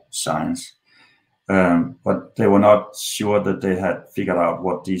core science. But they were not sure that they had figured out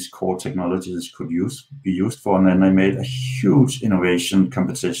what these core technologies could be used for. And then they made a huge innovation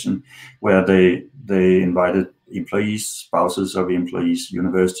competition where they invited employees, spouses of employees,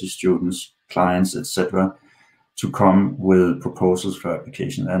 university students, clients, etc., to come with proposals for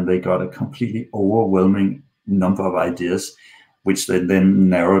application. And they got a completely overwhelming number of ideas, which they then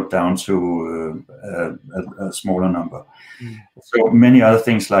narrowed down to a smaller number. Mm. So many other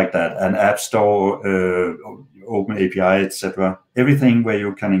things like that, an app store, open API, etc. Everything where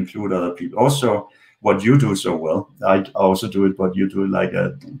you can include other people. Also, what you do so well, I also do it, but you do it like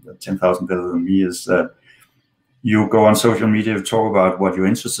 10,000 better than me, is that you go on social media to talk about what you're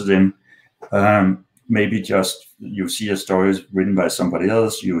interested in. Maybe just you see a story written by somebody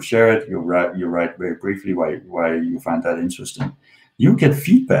else, you share it, you write very briefly why you find that interesting. You get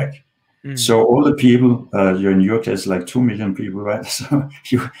feedback. Mm. So all the people, you're in your case like 2 million people, right? So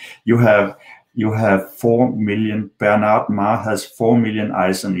you have 4 million. Bernard Marr has 4 million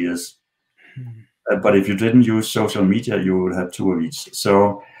eyes and ears. Mm. But if you didn't use social media, you would have 2 of each.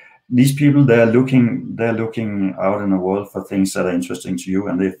 So these people, they're looking out in the world for things that are interesting to you,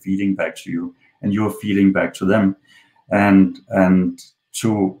 and they're feeding back to you, and you're feeding back to them, and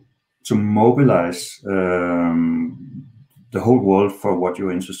to mobilize the whole world for what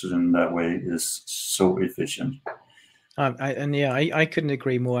you're interested in that way is so efficient. I couldn't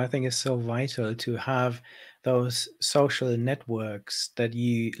agree more. I think it's so vital to have those social networks that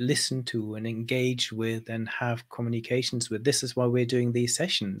you listen to and engage with and have communications with. This is why we're doing these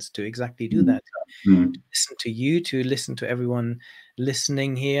sessions, to exactly do that. Mm-hmm. Listen to you, to listen to everyone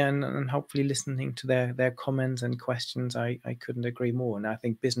listening here, and hopefully listening to their comments and questions. I couldn't agree more. And I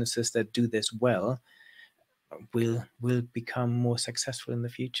think businesses that do this well will become more successful in the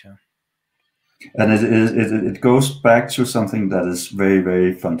future. And it goes back to something that is very,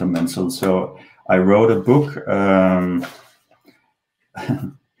 very fundamental. So I wrote a book.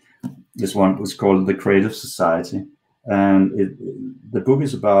 This one was called The Creative Society. And the book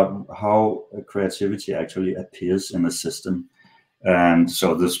is about how creativity actually appears in a system. And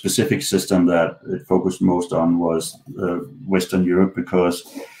so the specific system that it focused most on was Western Europe, because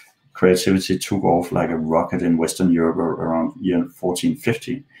creativity took off like a rocket in Western Europe around year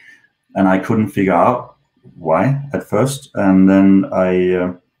 1450. And I couldn't figure out why at first. And then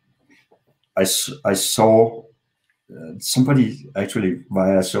I saw somebody, actually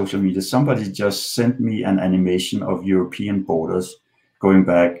via social media, somebody just sent me an animation of European borders going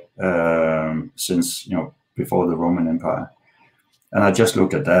back since, before the Roman Empire. And I just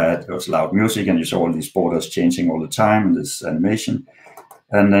looked at that. It was loud music, and you saw all these borders changing all the time in this animation.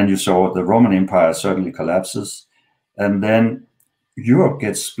 And then you saw the Roman Empire certainly collapses. And then Europe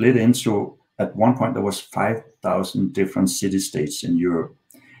gets split into, at one point there was 5,000 different city-states in Europe.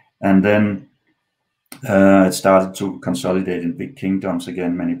 And then it started to consolidate in big kingdoms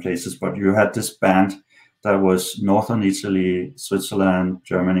again, many places. But you had this band that was northern Italy, Switzerland,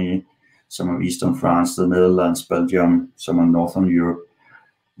 Germany, some of eastern France, the Netherlands, Belgium, some of northern Europe,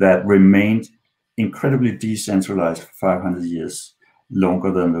 that remained incredibly decentralized for 500 years,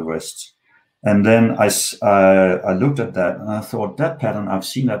 longer than the rest. And then I looked at that and I thought, that pattern, I've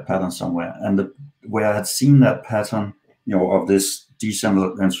seen that pattern somewhere. And where I had seen that pattern, of this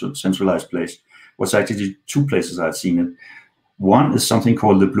decentralized place, was actually two places I'd seen it. One is something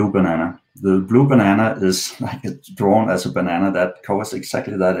called the blue banana. The blue banana is like it's drawn as a banana that covers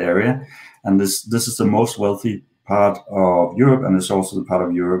exactly that area. And this is the most wealthy part of Europe, and it's also the part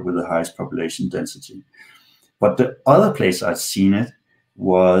of Europe with the highest population density. But the other place I'd seen it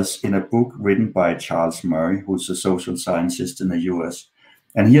was in a book written by Charles Murray, who's a social scientist in the US.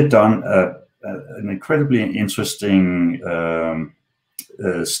 And he had done an incredibly interesting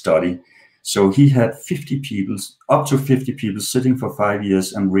study. So he had 50 people, up to 50 people, sitting for 5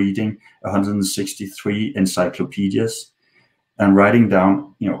 years and reading 163 encyclopedias and writing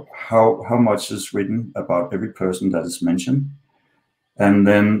down, how much is written about every person that is mentioned. And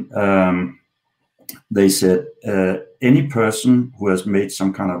then they said any person who has made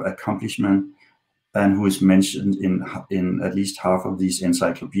some kind of accomplishment and who is mentioned in at least half of these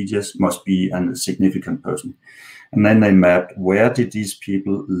encyclopedias must be a significant person. And then they mapped, where did these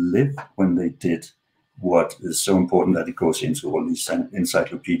people live when they did what is so important that it goes into all these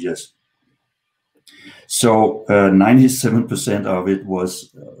encyclopedias. So 97% of it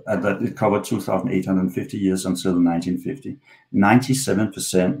was, that it covered 2,850 years until 1950.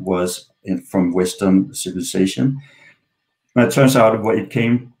 97% was from Western civilization. And it turns out it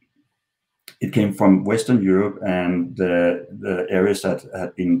came from Western Europe and the areas that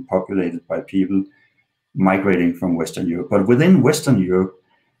had been populated by people migrating from Western Europe. But within Western Europe,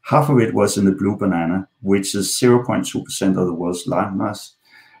 half of it was in the blue banana, which is 0.2% of the world's land mass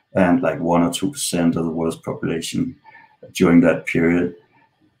and like 1 or 2% of the world's population during that period.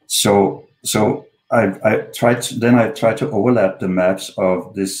 So I tried to overlap the maps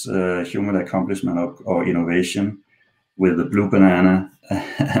of this human accomplishment or innovation with the blue banana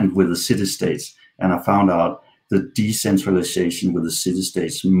and with the city-states. And I found out the decentralization with the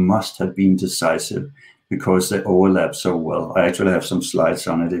city-states must have been decisive because they overlap so well. I actually have some slides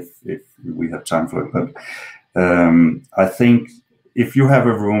on it if we have time for it. But I think if you have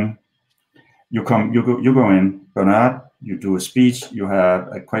a room, you go in, Bernard, you do a speech, you have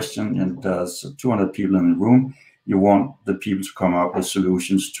a question, and there's 200 people in the room. You want the people to come up with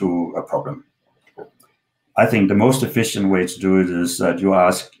solutions to a problem. I think the most efficient way to do it is that you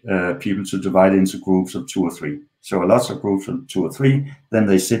ask people to divide into groups of 2 or 3. So lots of groups of 2 or 3, then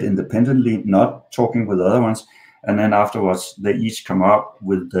they sit independently, not talking with other ones, and then afterwards they each come up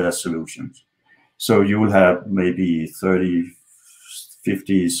with their solutions. So you will have maybe 30,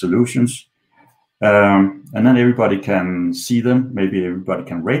 50 solutions, and then everybody can see them, maybe everybody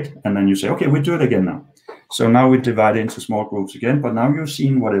can rate, and then you say, okay, we do it again now. So now we divide into small groups again, but now you've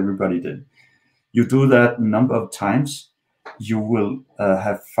seen what everybody did. You do that a number of times, you will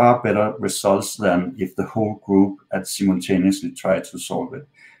have far better results than if the whole group had simultaneously tried to solve it.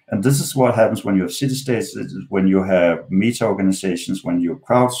 And this is what happens when you have city-states, when you have meta-organizations, when you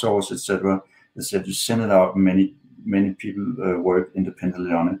crowdsource, etc. You send it out, many people work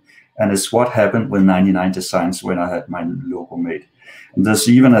independently on it. And it's what happened with 99 Designs when I had my logo made. And there's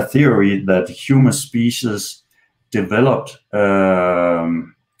even a theory that human species developed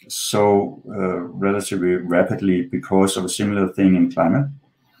relatively rapidly because of a similar thing in climate.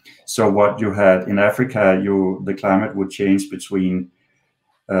 So what you had in Africa, the climate would change between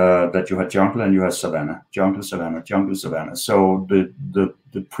that you had jungle and you had savanna, jungle, savanna, jungle, savanna. So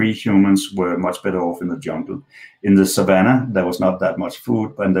the pre-humans were much better off in the jungle. In the savanna, there was not that much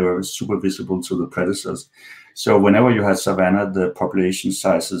food, and they were super visible to the predators. So whenever you had savanna, the population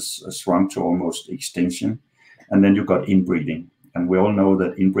sizes shrunk to almost extinction, and then you got inbreeding. And we all know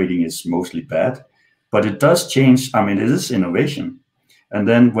that inbreeding is mostly bad, but it does change. I mean, it is innovation. And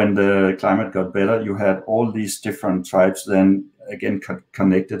then when the climate got better, you had all these different tribes then again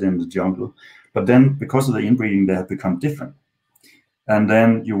connected in the jungle. But then because of the inbreeding, they have become different. And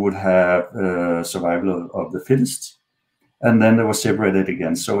then you would have survival of the fittest. And then they were separated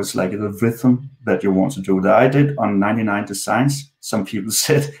again. So it's like the rhythm that you want to do. That I did on 99 Designs. Some people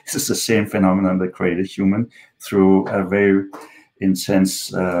said it's the same phenomenon that created human through a very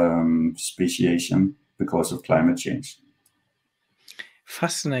intense speciation because of climate change.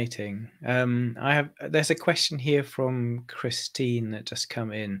 Fascinating. There's a question here from Christine that just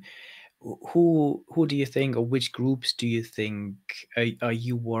come in. Who do you think, or which groups do you think are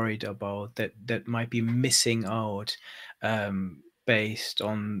you worried about that might be missing out, based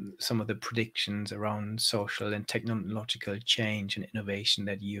on some of the predictions around social and technological change and innovation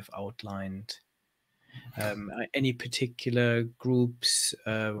that you've outlined? Any particular groups,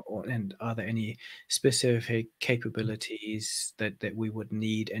 and are there any specific capabilities that we would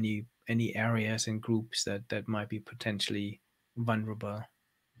need? Any areas and groups that might be potentially vulnerable?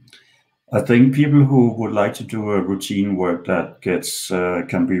 I think people who would like to do a routine work that gets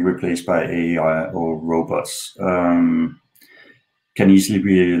can be replaced by AI or robots can easily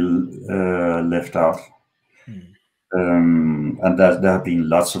be left out. Hmm. And there have been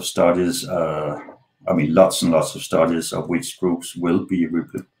lots of studies, I mean, lots and lots of studies of which groups will be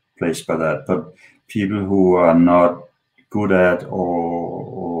replaced by that. But people who are not good at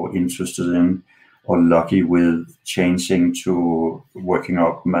or interested in or lucky with changing to working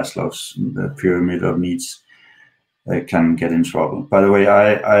up Maslow's the pyramid of needs can get in trouble. By the way,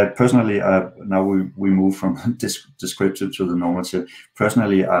 I personally, now we move from descriptive to the normative.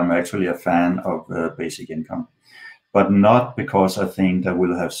 Personally, I'm actually a fan of basic income, but not because I think that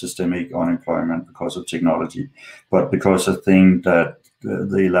we'll have systemic unemployment because of technology, but because I think that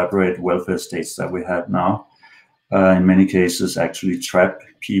the elaborate welfare states that we have now, in many cases, actually trap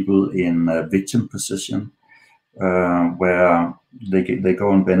people in a victim position, where they go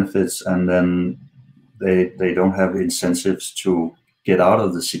on benefits and then they don't have incentives to get out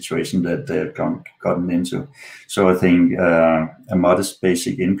of the situation that they've gotten into. So I think a modest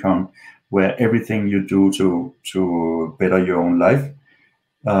basic income where everything you do to better your own life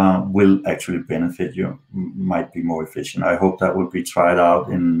will actually benefit you might be more efficient. I hope that will be tried out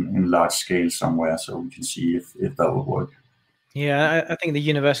in large scale somewhere so we can see if that will work. Yeah, I think the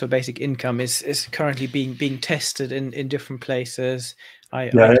universal basic income is currently being tested in different places. Yeah,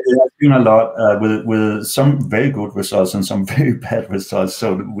 I it has been a lot with some very good results and some very bad results.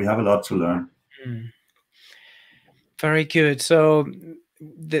 So we have a lot to learn. mm, very good. So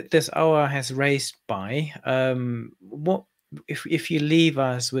this hour has raced by. What if you leave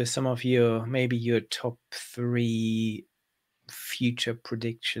us with some of your maybe your top three future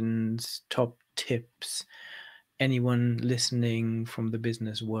predictions, top tips? Anyone listening from the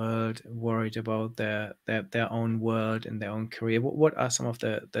business world worried about their own world and their own career, what are some of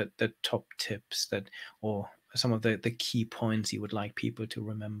the top tips that, or some of the key points you would like people to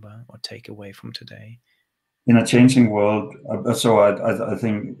remember or take away from today? In a changing world, so I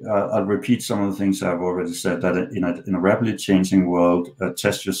think I'll repeat some of the things I've already said. That in a rapidly changing world,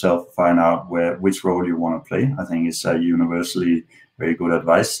 test yourself, find out which role you want to play. I think it's a universally very good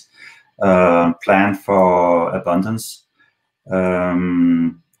advice. Plan for abundance.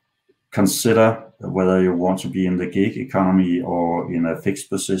 Consider whether you want to be in the gig economy or in a fixed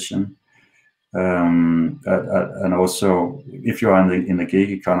position. And also, if you are in the gig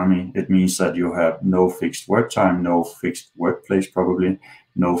economy, it means that you have no fixed work time, no fixed workplace, probably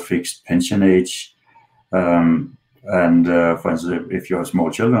no fixed pension age. And for instance, if you have small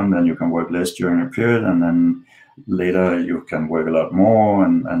children, then you can work less during a period, and then later you can work a lot more,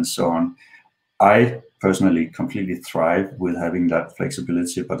 and so on. I personally completely thrive with having that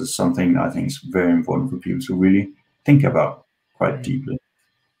flexibility, but it's something I think is very important for people to really think about quite Mm, deeply.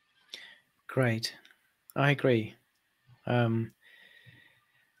 great, I agree.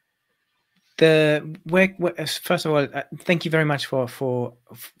 First of all, thank you very much for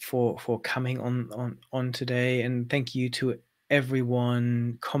coming on today, and thank you to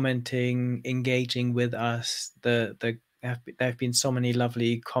everyone commenting, engaging with us. There have been so many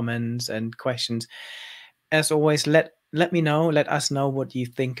lovely comments and questions. As always, let me know, let us know what you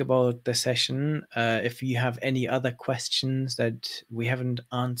think about the session. If you have any other questions that we haven't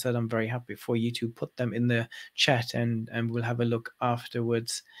answered, I'm very happy for you to put them in the chat, and we'll have a look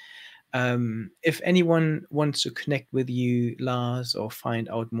afterwards. If anyone wants to connect with you, Lars, or find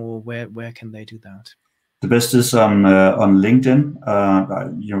out more, where can they do that? The best is on LinkedIn.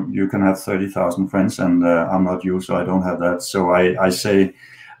 You can have 30,000 friends, and I'm not you, so I don't have that. So I say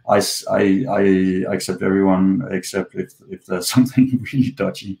I accept everyone except if there's something really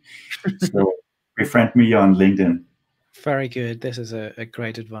dodgy. So befriend me on LinkedIn. Very good. This is a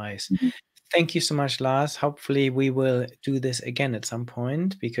great advice. Mhm. Thank you so much, Lars. Hopefully, we will do this again at some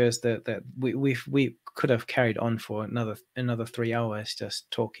point, because we could have carried on for another 3 hours just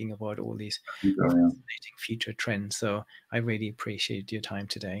talking about all these So, yeah. fascinating future trends. So I really appreciate your time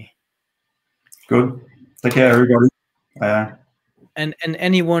today. Good. Take care, everybody. Bye. And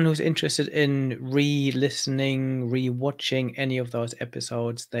anyone who's interested in re-listening, re-watching any of those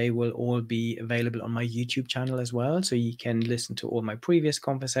episodes, they will all be available on my YouTube channel as well. So you can listen to all my previous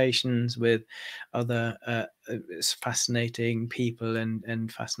conversations with other fascinating people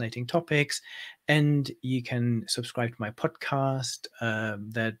and fascinating topics. And you can subscribe to my podcast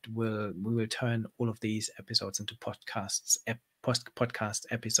that we will turn all of these episodes into podcast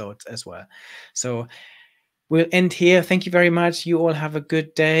episodes as well. So we'll end here. Thank you very much. You all have a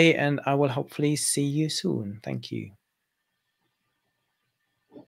good day, and I will hopefully see you soon. Thank you.